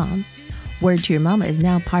wordtoyourmama.com. Word to Your Mama is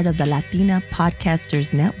now part of the Latina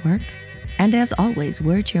Podcasters Network. And as always,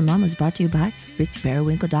 Word to Your Mama is brought to you by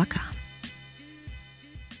RitzyPeriwinkle.com.